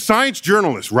 science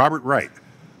journalist Robert Wright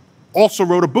also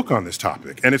wrote a book on this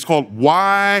topic, and it's called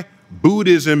Why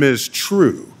Buddhism is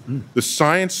True, The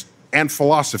Science and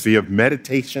Philosophy of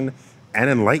Meditation and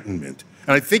Enlightenment.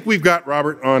 And I think we've got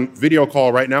Robert on video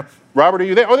call right now. Robert, are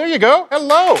you there? Oh, there you go.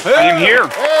 Hello. Hey. I am here.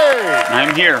 Hey.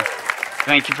 I'm here.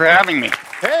 Thank you for having me.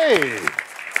 Hey.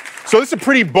 So this is a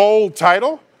pretty bold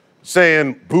title,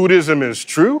 saying Buddhism is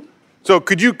true. So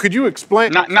could you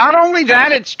explain? Not only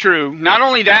that it's true,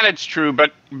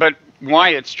 but why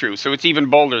it's true. So it's even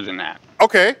bolder than that.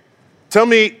 Okay. Tell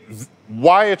me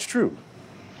why it's true.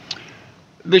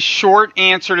 The short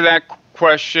answer to that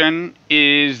question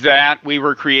is that we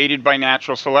were created by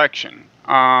natural selection.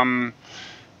 And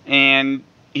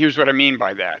here's what I mean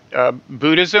by that.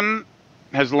 Buddhism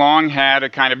has long had a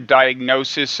kind of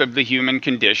diagnosis of the human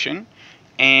condition,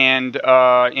 and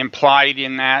implied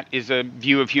in that is a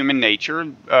view of human nature.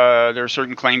 There are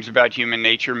certain claims about human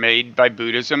nature made by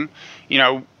Buddhism. You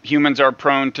know, humans are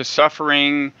prone to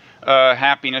suffering,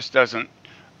 happiness doesn't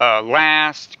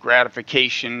last,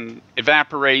 gratification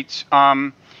evaporates.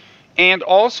 And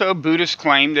also Buddhists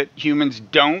claim that humans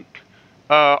don't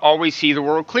always see the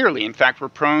world clearly. In fact, we're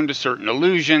prone to certain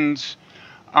illusions.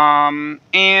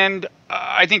 And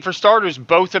I think for starters,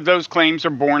 both of those claims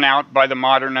are borne out by the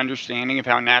modern understanding of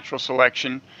how natural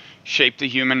selection shaped the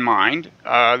human mind.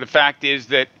 The fact is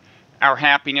that our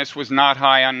happiness was not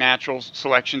high on natural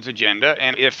selection's agenda.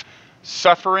 And if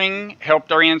suffering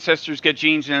helped our ancestors get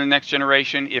genes into the next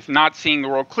generation, if not seeing the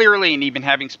world clearly and even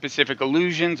having specific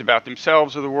illusions about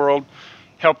themselves or the world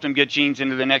helped them get genes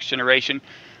into the next generation,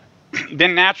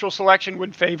 then natural selection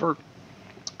would favor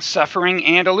suffering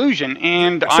and illusion.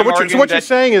 And so what you're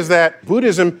saying is that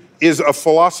Buddhism is a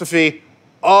philosophy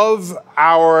of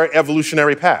our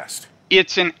evolutionary past.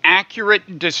 It's an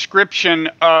accurate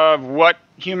description of what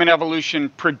human evolution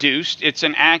produced. It's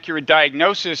an accurate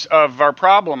diagnosis of our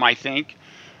problem, I think.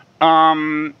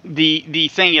 The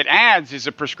thing it adds is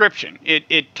a prescription.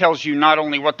 It tells you not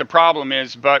only what the problem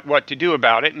is, but what to do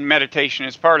about it, and meditation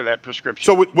is part of that prescription.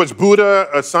 So was Buddha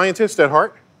a scientist at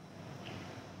heart?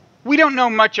 We don't know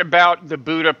much about the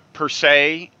Buddha per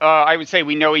se. I would say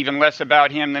we know even less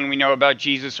about him than we know about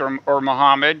Jesus or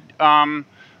Muhammad.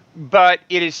 But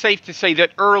it is safe to say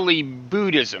that early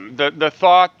Buddhism, the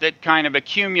thought that kind of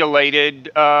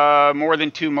accumulated more than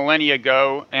 2 millennia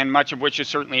ago, and much of which is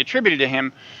certainly attributed to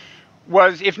him,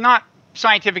 was, if not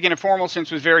scientific in a formal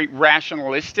sense, was very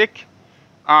rationalistic.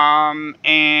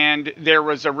 And there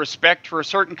was a respect for a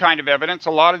certain kind of evidence.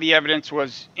 A lot of the evidence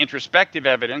was introspective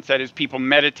evidence, that is, people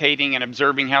meditating and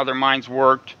observing how their minds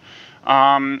worked,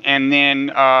 and then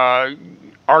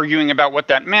arguing about what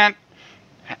that meant,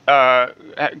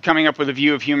 coming up with a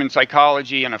view of human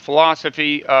psychology and a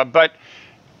philosophy. But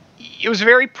it was a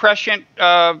very prescient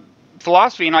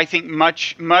philosophy, and I think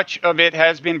much of it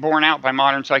has been borne out by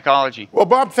modern psychology. Well,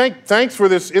 Bob, thanks for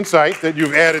this insight that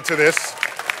you've added to this.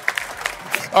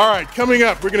 All right, coming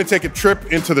up, we're going to take a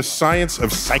trip into the science of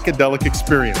psychedelic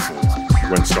experiences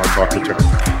when Star Talk returns.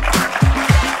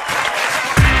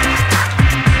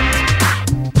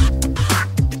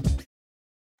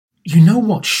 You know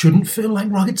what shouldn't feel like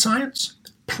rocket science?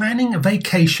 Planning a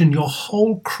vacation your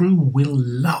whole crew will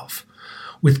love.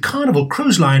 With Carnival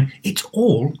Cruise Line, it's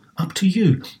all up to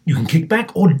you. You can kick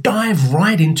back or dive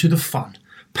right into the fun.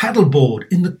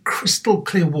 Paddleboard in the crystal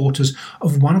clear waters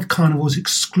of one of Carnival's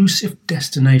exclusive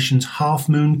destinations, Half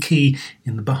Moon Cay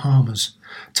in the Bahamas.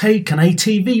 Take an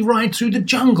ATV ride through the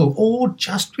jungle or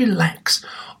just relax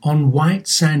on white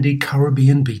sandy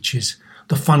Caribbean beaches.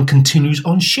 The fun continues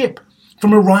on ship,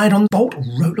 from a ride on the Bolt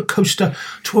roller coaster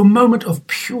to a moment of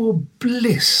pure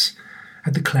bliss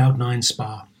at the Cloud9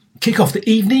 Spa. Kick off the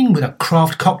evening with a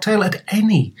craft cocktail at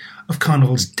any of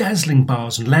Carnival's dazzling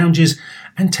bars and lounges,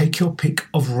 and take your pick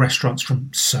of restaurants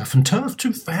from surf and turf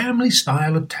to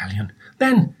family-style Italian.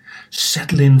 Then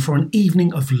settle in for an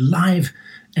evening of live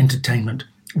entertainment.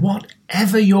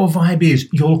 Whatever your vibe is,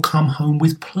 you'll come home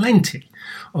with plenty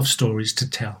of stories to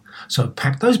tell. So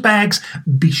pack those bags,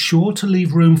 be sure to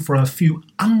leave room for a few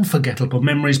unforgettable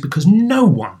memories, because no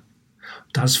one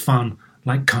does fun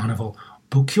like Carnival.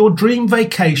 Book your dream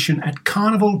vacation at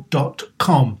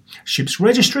carnival.com. Ships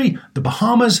registry, the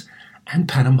Bahamas and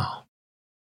Panama.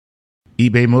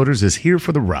 eBay Motors is here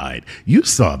for the ride. You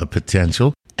saw the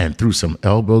potential, and through some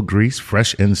elbow grease,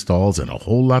 fresh installs, and a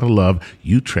whole lot of love,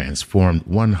 you transformed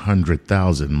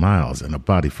 100,000 miles and a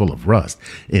body full of rust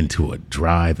into a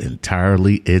drive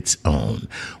entirely its own.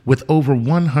 With over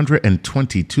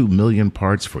 122 million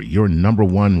parts for your number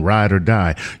one ride or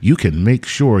die, you can make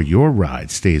sure your ride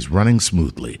stays running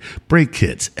smoothly. Brake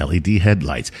kits, LED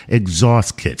headlights,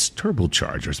 exhaust kits,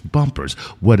 turbochargers, bumpers,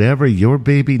 whatever your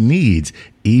baby needs,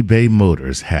 eBay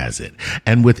Motors has it.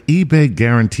 And with eBay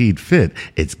Guaranteed Fit,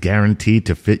 it's guaranteed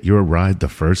to fit your ride the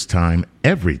first time,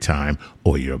 every time,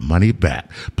 or your money back.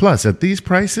 Plus, at these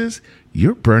prices,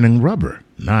 you're burning rubber,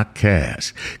 not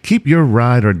cash. Keep your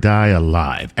ride or die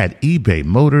alive at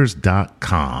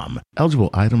ebaymotors.com.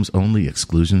 Eligible items only.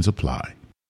 Exclusions apply.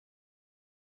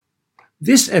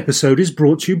 This episode is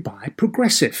brought to you by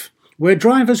Progressive, where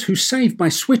drivers who save by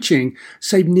switching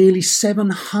save nearly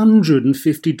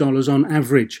 $750 on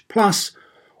average. Plus,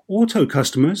 Auto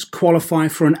customers qualify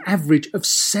for an average of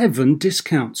 7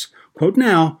 discounts. Quote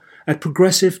now at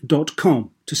progressive.com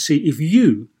to see if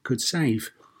you could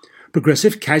save.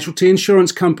 Progressive Casualty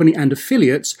Insurance Company and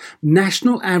affiliates,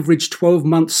 national average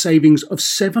 12-month savings of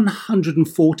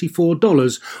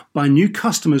 $744 by new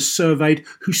customers surveyed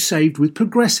who saved with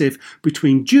Progressive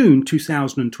between June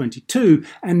 2022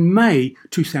 and May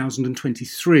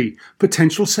 2023.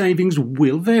 Potential savings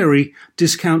will vary.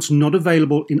 Discounts not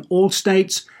available in all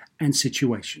states and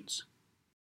situations.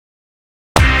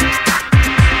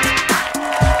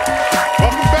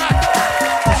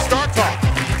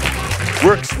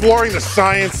 We're exploring the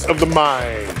science of the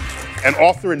mind. And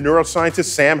author and neuroscientist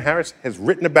Sam Harris has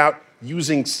written about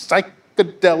using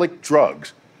psychedelic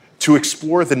drugs to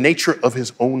explore the nature of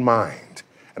his own mind.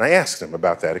 And I asked him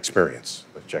about that experience.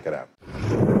 Let's check it out.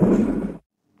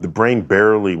 The brain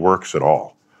barely works at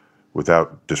all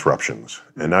without disruptions.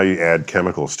 And now you add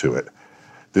chemicals to it.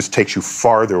 This takes you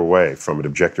farther away from an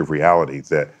objective reality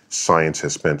that science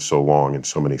has spent so long and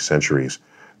so many centuries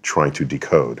trying to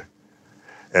decode.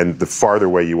 And the farther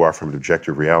away you are from an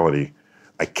objective reality,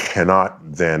 I cannot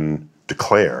then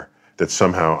declare that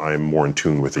somehow I'm more in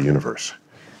tune with the universe.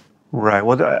 Right.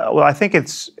 Well, I think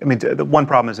the one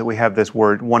problem is that we have this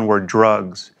one word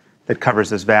drugs that covers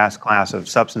this vast class of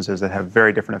substances that have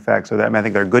very different effects. So I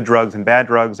think there are good drugs and bad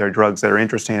drugs. There are drugs that are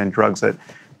interesting and drugs that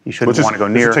you shouldn't want to go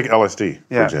near. Let's take LSD,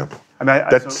 for example.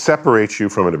 That separates you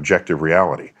from an objective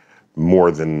reality more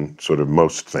than sort of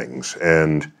most things.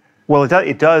 And well,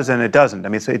 it does and it doesn't.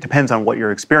 It depends on what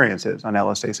your experience is on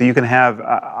LSD. So you can have,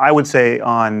 I would say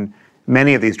on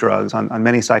many of these drugs, on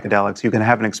many psychedelics, you can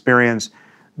have an experience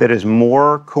that is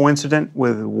more coincident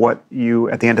with what you,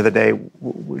 at the end of the day,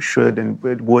 should and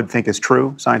would think is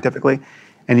true scientifically.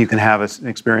 And you can have an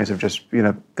experience of just,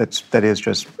 that is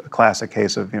just a classic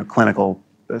case of, clinical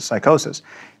psychosis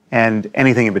and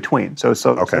anything in between. So it's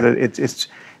the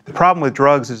problem with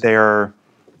drugs is they're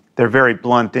very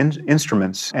blunt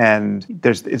instruments, and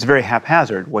it's very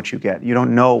haphazard what you get. You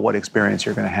don't know what experience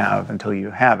you're going to have until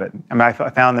you have it. I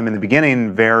found them in the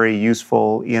beginning very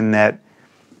useful in that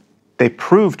they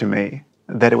proved to me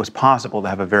that it was possible to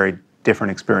have a very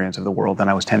different experience of the world than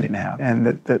I was tending to have, and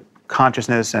that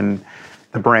consciousness and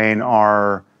the brain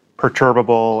are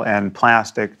perturbable and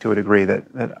plastic to a degree that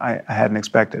I hadn't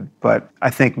expected. But I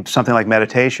think something like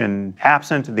meditation,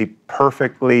 absent the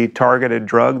perfectly targeted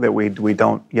drug that we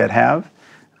don't yet have,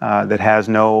 that has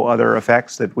no other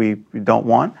effects that we don't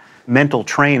want, mental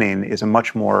training is a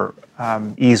much more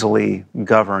easily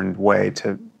governed way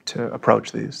to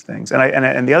approach these things.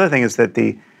 And the other thing is that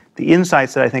the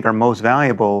insights that I think are most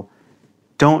valuable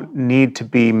don't need to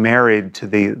be married to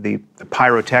the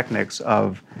pyrotechnics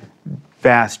of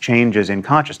vast changes in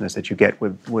consciousness that you get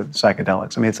with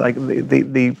psychedelics. It's like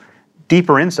the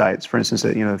deeper insights, for instance,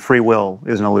 that free will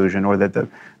is an illusion, or that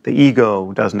the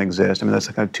ego doesn't exist. That's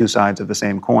kind of two sides of the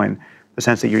same coin. The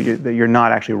sense that you're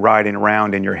not actually riding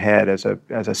around in your head as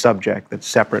a subject that's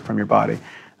separate from your body.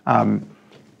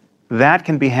 That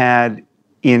can be had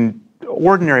in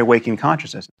ordinary waking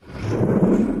consciousness.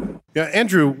 Yeah,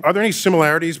 Andrew, are there any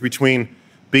similarities between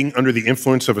being under the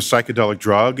influence of a psychedelic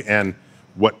drug and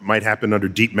what might happen under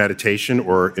deep meditation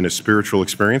or in a spiritual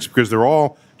experience? Because they're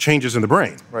all changes in the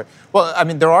brain. Right. Well,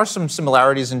 there are some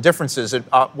similarities and differences.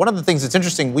 One of the things that's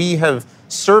interesting, we have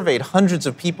surveyed hundreds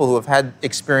of people who have had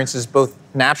experiences both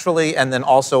naturally and then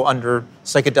also under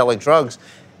psychedelic drugs.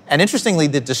 And interestingly,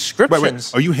 the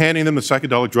descriptions... Wait. Are you handing them the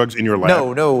psychedelic drugs in your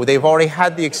lab? No, they've already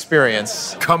had the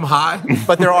experience. Come high?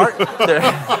 But there are...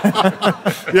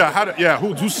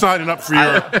 Who's signing up for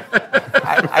your...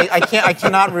 I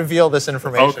cannot reveal this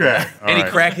information. Okay. Any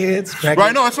crackheads?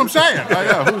 Right, no, that's what I'm saying.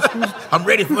 Who's... I'm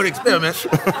ready for the experiment.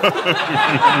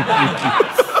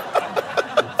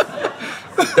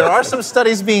 There are some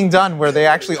studies being done where they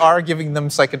actually are giving them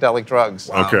psychedelic drugs.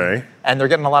 Wow. Okay. And they're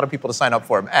getting a lot of people to sign up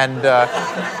for them. And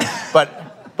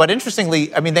but interestingly,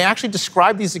 they actually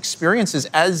describe these experiences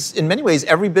as, in many ways,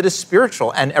 every bit as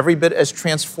spiritual and every bit as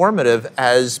transformative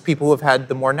as people who have had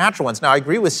the more natural ones. Now, I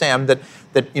agree with Sam that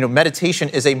meditation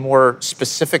is a more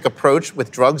specific approach.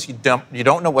 With drugs, you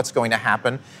don't know what's going to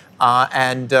happen.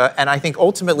 And I think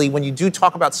ultimately, when you do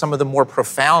talk about some of the more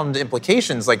profound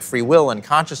implications like free will and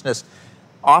consciousness,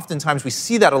 oftentimes we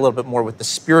see that a little bit more with the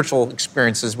spiritual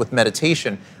experiences with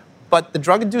meditation. But the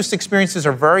drug-induced experiences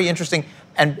are very interesting.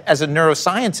 And as a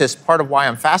neuroscientist, part of why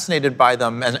I'm fascinated by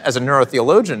them, and as a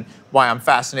neurotheologian, why I'm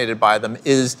fascinated by them,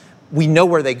 is we know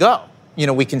where they go.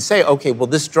 We can say, okay, well,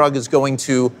 this drug is going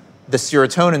to the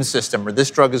serotonin system, or this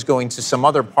drug is going to some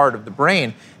other part of the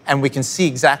brain, and we can see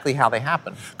exactly how they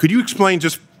happen. Could you explain,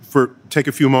 take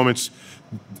a few moments,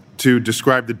 to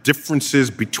describe the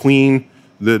differences between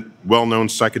the well-known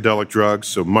psychedelic drugs,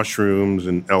 so mushrooms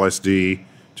and LSD.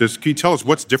 Just can you tell us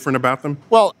what's different about them?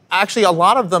 Well, actually, a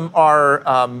lot of them are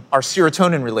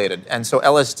serotonin related. And so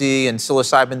LSD and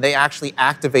psilocybin, they actually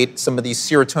activate some of these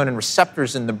serotonin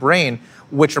receptors in the brain,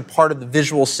 which are part of the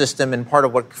visual system and part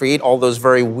of what create all those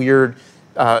very weird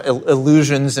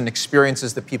illusions and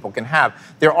experiences that people can have.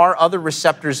 There are other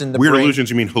receptors in the brain. Weird illusions,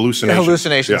 you mean hallucinations?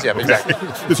 Hallucinations, yeah, okay. exactly.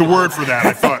 There's a word for that.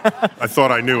 I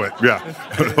thought I knew it. Yeah,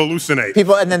 hallucinate.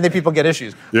 People, and then people get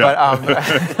issues. Yeah.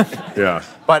 But, yeah.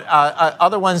 But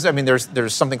other ones, I mean,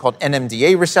 there's something called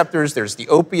NMDA receptors. There's the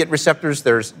opiate receptors.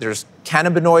 There's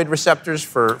cannabinoid receptors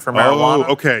for marijuana.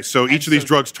 Oh, okay. So each of these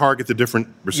drugs target the different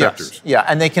receptors. Yes. Yeah,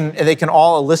 and they can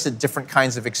all elicit different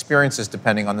kinds of experiences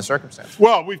depending on the circumstance.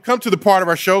 Well, we've come to the part of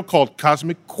our show called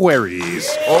Cosmic Queries.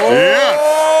 Oh,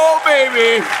 yeah.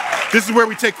 baby. This is where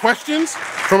we take questions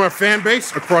from our fan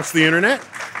base across the internet,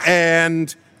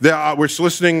 and we're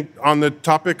soliciting on the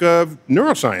topic of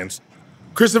neuroscience.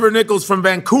 Christopher Nichols from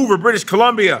Vancouver, British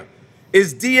Columbia.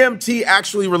 Is DMT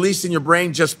actually released in your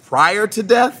brain just prior to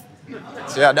death?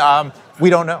 Yeah, we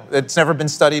don't know. It's never been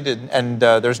studied, and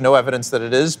there's no evidence that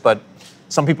it is, but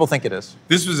some people think it is.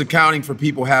 This was accounting for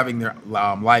people having their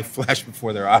life flash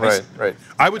before their eyes. Right.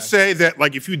 I would say that,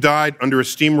 like, if you died under a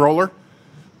steamroller,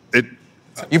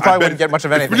 you probably wouldn't get much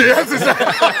of anything.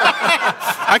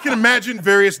 I can imagine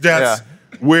various deaths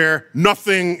where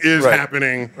nothing is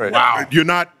happening. Right. Wow. You're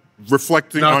not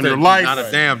reflecting on your life. Not a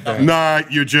damn thing. Nah,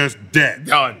 you're just dead.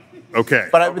 Done. Okay.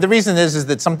 But the reason is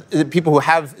that some people who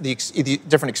have the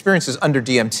different experiences under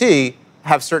DMT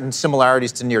have certain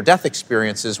similarities to near-death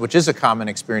experiences, which is a common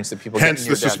experience that people hence get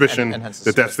the suspicion and hence the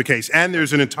that that's the case. And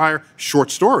there's an entire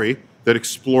short story that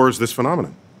explores this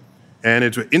phenomenon. And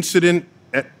it's an incident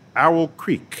at Owl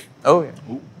Creek. Oh, yeah.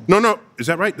 No, is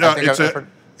that right? Is that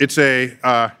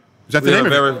the name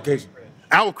of verification. it?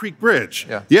 Owl Creek Bridge.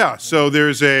 Yeah. Yeah, so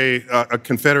there's a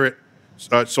Confederate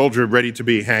soldier ready to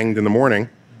be hanged in the morning,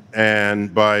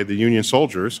 and by the Union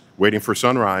soldiers waiting for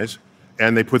sunrise,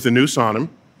 and they put the noose on him,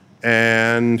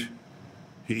 and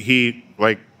he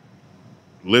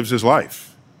lives his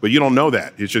life. But you don't know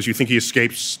that. It's just you think he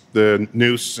escapes the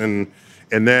noose, and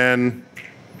then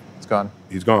It's gone.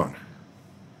 he's gone.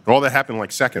 All that happened in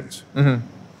like seconds. Mm-hmm.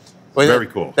 Well, Very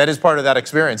cool. That is part of that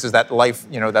experience, is that life,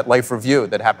 that life review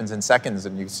that happens in seconds,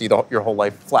 and you see your whole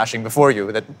life flashing before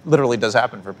you. That literally does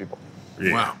happen for people.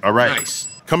 Yeah. Wow. All right. Nice.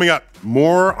 Coming up,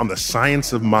 more on the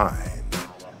science of mind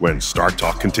when Star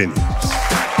Talk continues.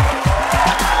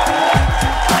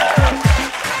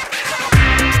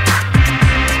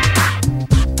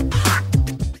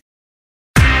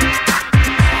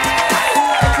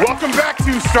 Welcome back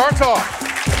to Star Talk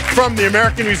from the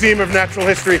American Museum of Natural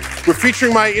History. We're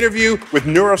featuring my interview with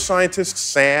neuroscientist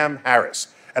Sam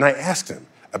Harris, and I asked him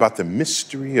about the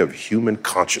mystery of human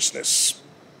consciousness.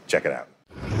 Check it out.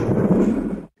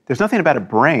 There's nothing about a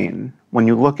brain, when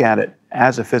you look at it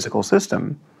as a physical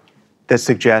system, that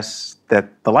suggests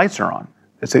that the lights are on.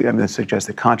 That suggests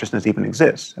that consciousness even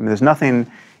exists. There's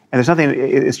nothing,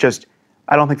 it's just,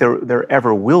 I don't think there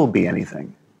ever will be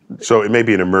anything. So it may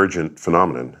be an emergent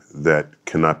phenomenon that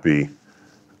cannot be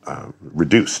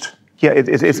reduced. Yeah,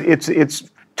 it's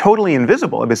totally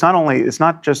invisible. It's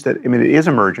not just that. It is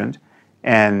emergent,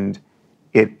 and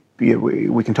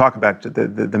we can talk about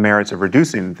the merits of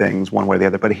reducing things one way or the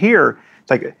other. But here,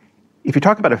 it's like if you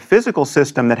talk about a physical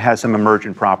system that has some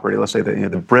emergent property, let's say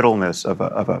the brittleness of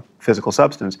a physical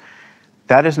substance,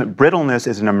 brittleness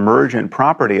is an emergent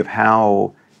property of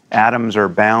how atoms are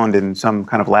bound in some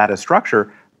kind of lattice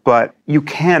structure. But you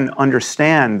can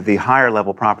understand the higher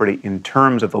level property in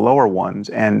terms of the lower ones,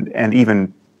 and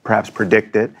even perhaps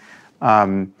predict it.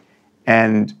 And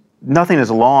nothing is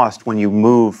lost when you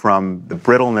move from the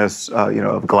brittleness,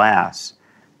 of glass,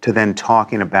 to then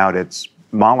talking about its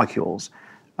molecules.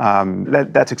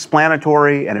 That's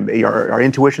explanatory, and our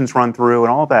intuitions run through,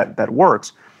 and all that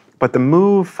works. But the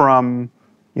move from,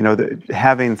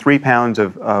 having 3 pounds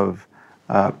of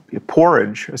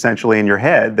porridge essentially in your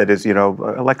head that is,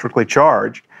 electrically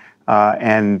charged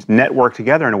and networked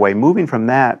together in a way, moving from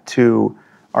that to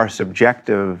our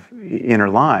subjective inner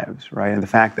lives, right? And the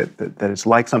fact that it's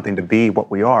like something to be what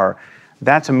we are,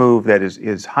 that's a move that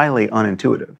is highly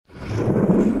unintuitive.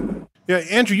 Yeah,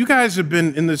 Andrew, you guys have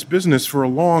been in this business for a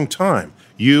long time.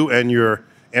 You and your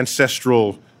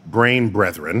ancestral brain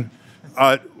brethren.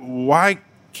 Why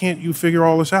can't you figure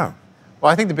all this out?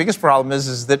 Well, I think the biggest problem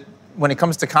is that when it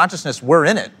comes to consciousness, we're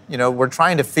in it. We're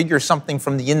trying to figure something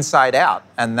from the inside out,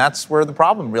 and that's where the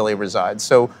problem really resides.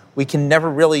 So we can never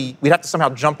really, we'd have to somehow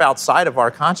jump outside of our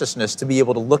consciousness to be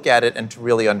able to look at it and to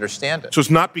really understand it. So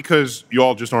it's not because you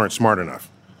all just aren't smart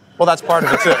enough. Well, that's part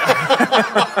of it, too.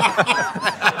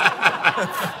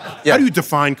 How do you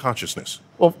define consciousness?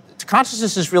 Well,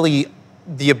 consciousness is really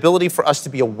the ability for us to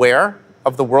be aware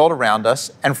of the world around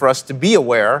us and for us to be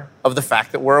aware of the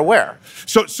fact that we're aware.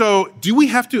 So do we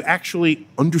have to actually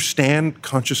understand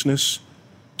consciousness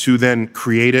to then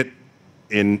create it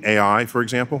in AI, for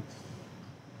example?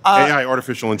 AI,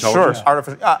 artificial intelligence?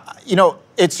 Sure.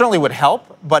 It certainly would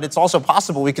help, but it's also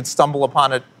possible we could stumble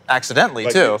upon it accidentally,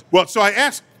 too. Well, so I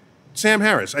asked Sam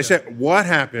Harris, I said, what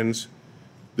happens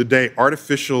the day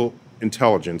artificial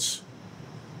intelligence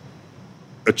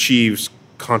achieves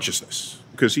consciousness?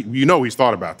 Because he's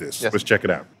thought about this. Yes. Let's check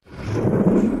it out.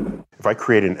 If I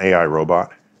create an AI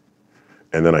robot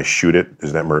and then I shoot it,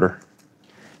 is that murder?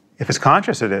 If it's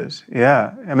conscious, it is.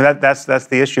 Yeah. I mean, that's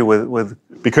the issue with...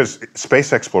 Because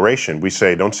space exploration, we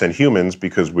say don't send humans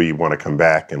because we want to come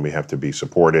back and we have to be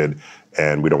supported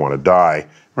and we don't want to die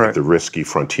at the risky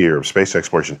frontier of space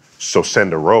exploration. So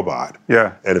send a robot.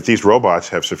 Yeah. And if these robots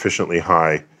have sufficiently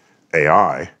high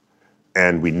AI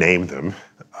and we name them,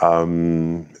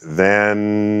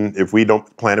 then if we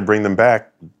don't plan to bring them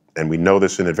back and we know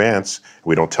this in advance,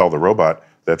 we don't tell the robot,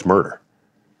 that's murder.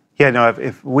 Yeah, no,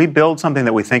 if we build something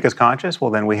that we think is conscious, well,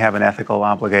 then we have an ethical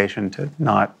obligation to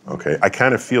not. Okay, I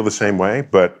kind of feel the same way,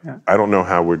 but I don't know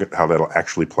how that'll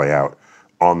actually play out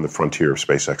on the frontier of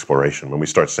space exploration when we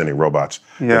start sending robots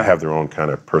that have their own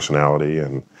kind of personality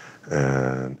and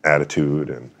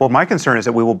attitude. Well, my concern is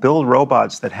that we will build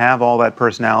robots that have all that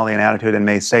personality and attitude and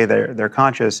may say they're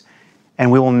conscious,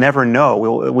 and we will never know.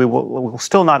 We will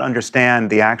still not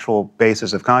understand the actual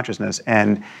basis of consciousness,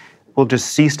 and we'll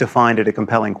just cease to find it a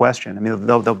compelling question. I mean,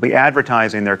 they'll be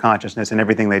advertising their consciousness in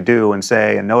everything they do and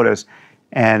say and notice,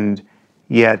 and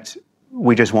yet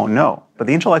we just won't know. But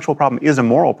the intellectual problem is a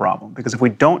moral problem, because if we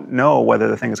don't know whether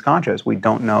the thing is conscious, we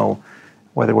don't know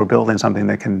whether we're building something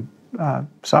that can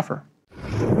suffer.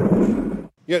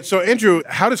 Yeah, so Andrew,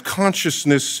 how does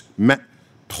consciousness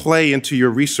play into your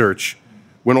research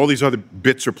when all these other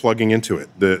bits are plugging into it?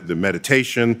 The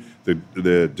meditation,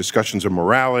 the discussions of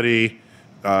morality.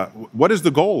 What is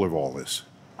the goal of all this?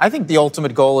 I think the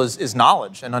ultimate goal is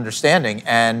knowledge and understanding.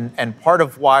 And part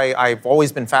of why I've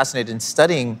always been fascinated in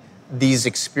studying these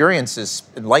experiences,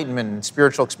 enlightenment and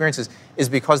spiritual experiences, is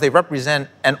because they represent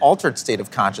an altered state of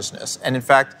consciousness. And in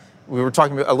fact, we were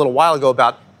talking a little while ago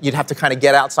about you'd have to kind of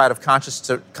get outside of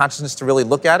consciousness to really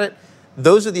look at it.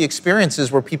 Those are the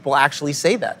experiences where people actually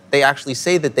say that. They actually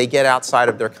say that they get outside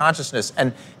of their consciousness.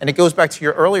 And it goes back to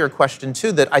your earlier question,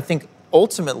 too, that I think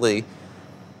ultimately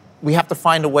we have to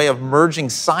find a way of merging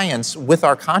science with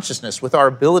our consciousness, with our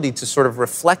ability to sort of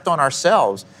reflect on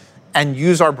ourselves and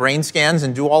use our brain scans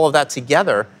and do all of that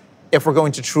together if we're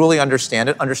going to truly understand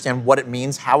it, understand what it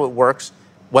means, how it works,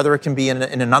 whether it can be in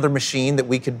another machine that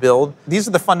we could build. These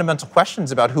are the fundamental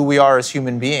questions about who we are as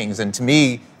human beings. And to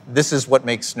me, this is what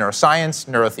makes neuroscience,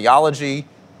 neurotheology,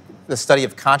 the study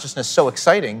of consciousness so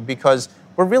exciting, because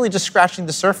we're really just scratching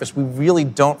the surface. We really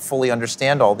don't fully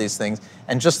understand all these things.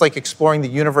 And just like exploring the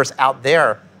universe out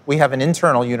there, we have an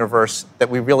internal universe that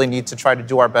we really need to try to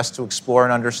do our best to explore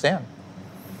and understand.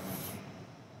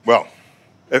 Well,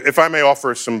 if I may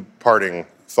offer some parting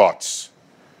thoughts.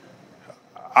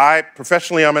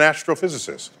 Professionally, I'm an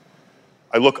astrophysicist.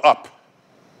 I look up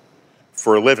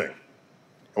for a living.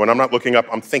 And when I'm not looking up,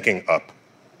 I'm thinking up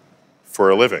for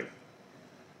a living.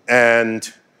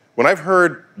 And when I've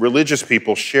heard religious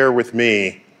people share with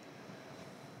me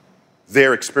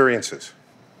their experiences,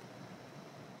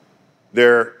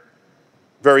 their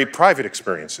very private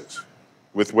experiences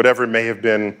with whatever may have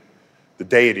been the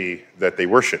deity that they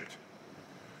worshipped,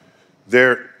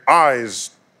 their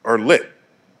eyes are lit.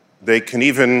 They can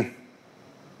even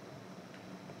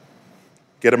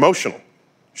get emotional,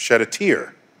 shed a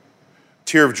tear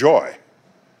of joy.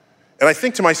 And I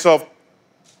think to myself,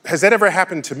 has that ever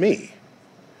happened to me?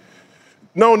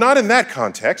 No, not in that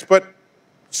context, but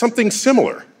something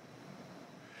similar.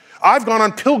 I've gone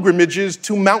on pilgrimages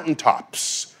to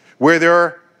mountaintops where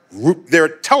there are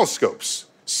telescopes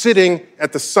sitting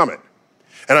at the summit.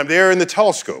 And I'm there in the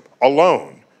telescope,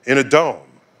 alone, in a dome,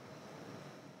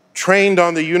 trained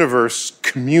on the universe,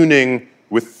 communing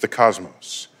with the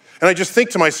cosmos. And I just think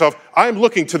to myself, I'm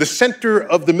looking to the center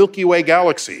of the Milky Way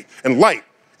galaxy, and light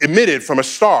emitted from a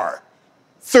star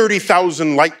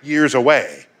 30,000 light years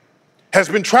away has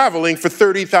been traveling for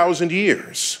 30,000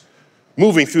 years,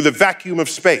 moving through the vacuum of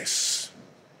space.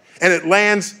 And it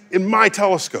lands in my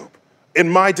telescope, in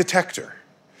my detector,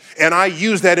 and I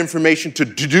use that information to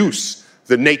deduce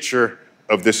the nature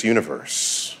of this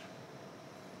universe.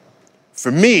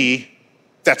 For me,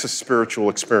 that's a spiritual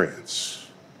experience.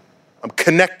 I'm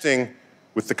connecting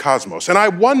with the cosmos. And I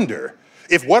wonder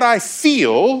if what I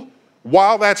feel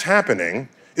while that's happening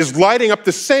is lighting up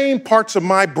the same parts of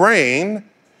my brain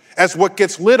as what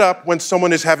gets lit up when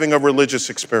someone is having a religious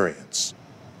experience.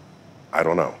 I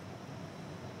don't know.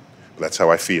 But that's how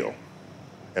I feel.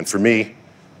 And for me,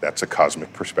 that's a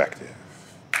cosmic perspective.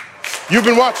 You've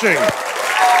been watching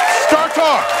Star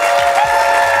Talk.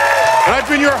 And I've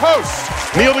been your host,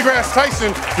 Neil deGrasse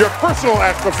Tyson, your personal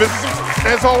astrophysicist.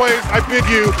 As always, I bid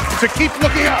you to keep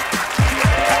looking up.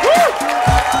 Woo!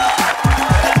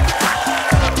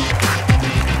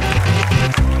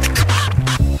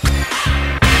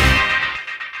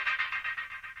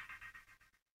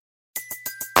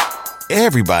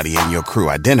 Everybody in your crew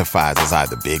identifies as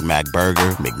either Big Mac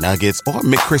Burger, McNuggets, or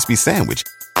McCrispy Sandwich.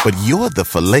 But you're the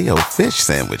Filet-O-Fish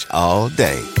Sandwich all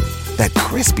day. That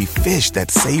crispy fish, that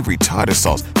savory tartar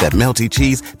sauce, that melty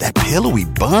cheese, that pillowy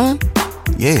bun.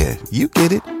 Yeah, you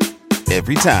get it.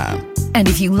 Every time. And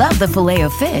if you love the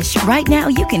Filet-O-Fish, right now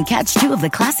you can catch two of the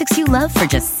classics you love for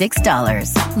just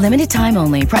 $6. Limited time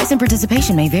only. Price and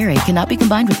participation may vary. Cannot be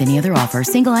combined with any other offer.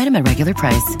 Single item at regular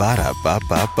price.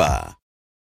 Ba-da-ba-ba-ba.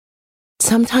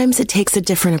 Sometimes it takes a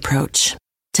different approach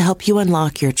to help you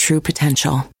unlock your true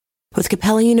potential. With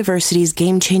Capella University's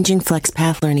game-changing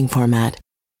FlexPath learning format,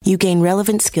 you gain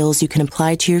relevant skills you can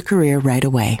apply to your career right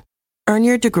away. Earn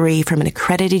your degree from an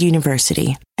accredited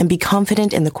university and be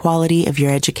confident in the quality of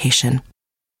your education.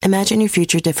 Imagine your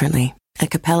future differently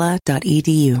at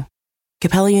capella.edu.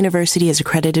 Capella University is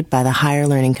accredited by the Higher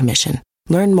Learning Commission.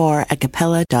 Learn more at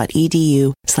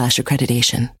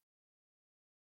capella.edu/accreditation.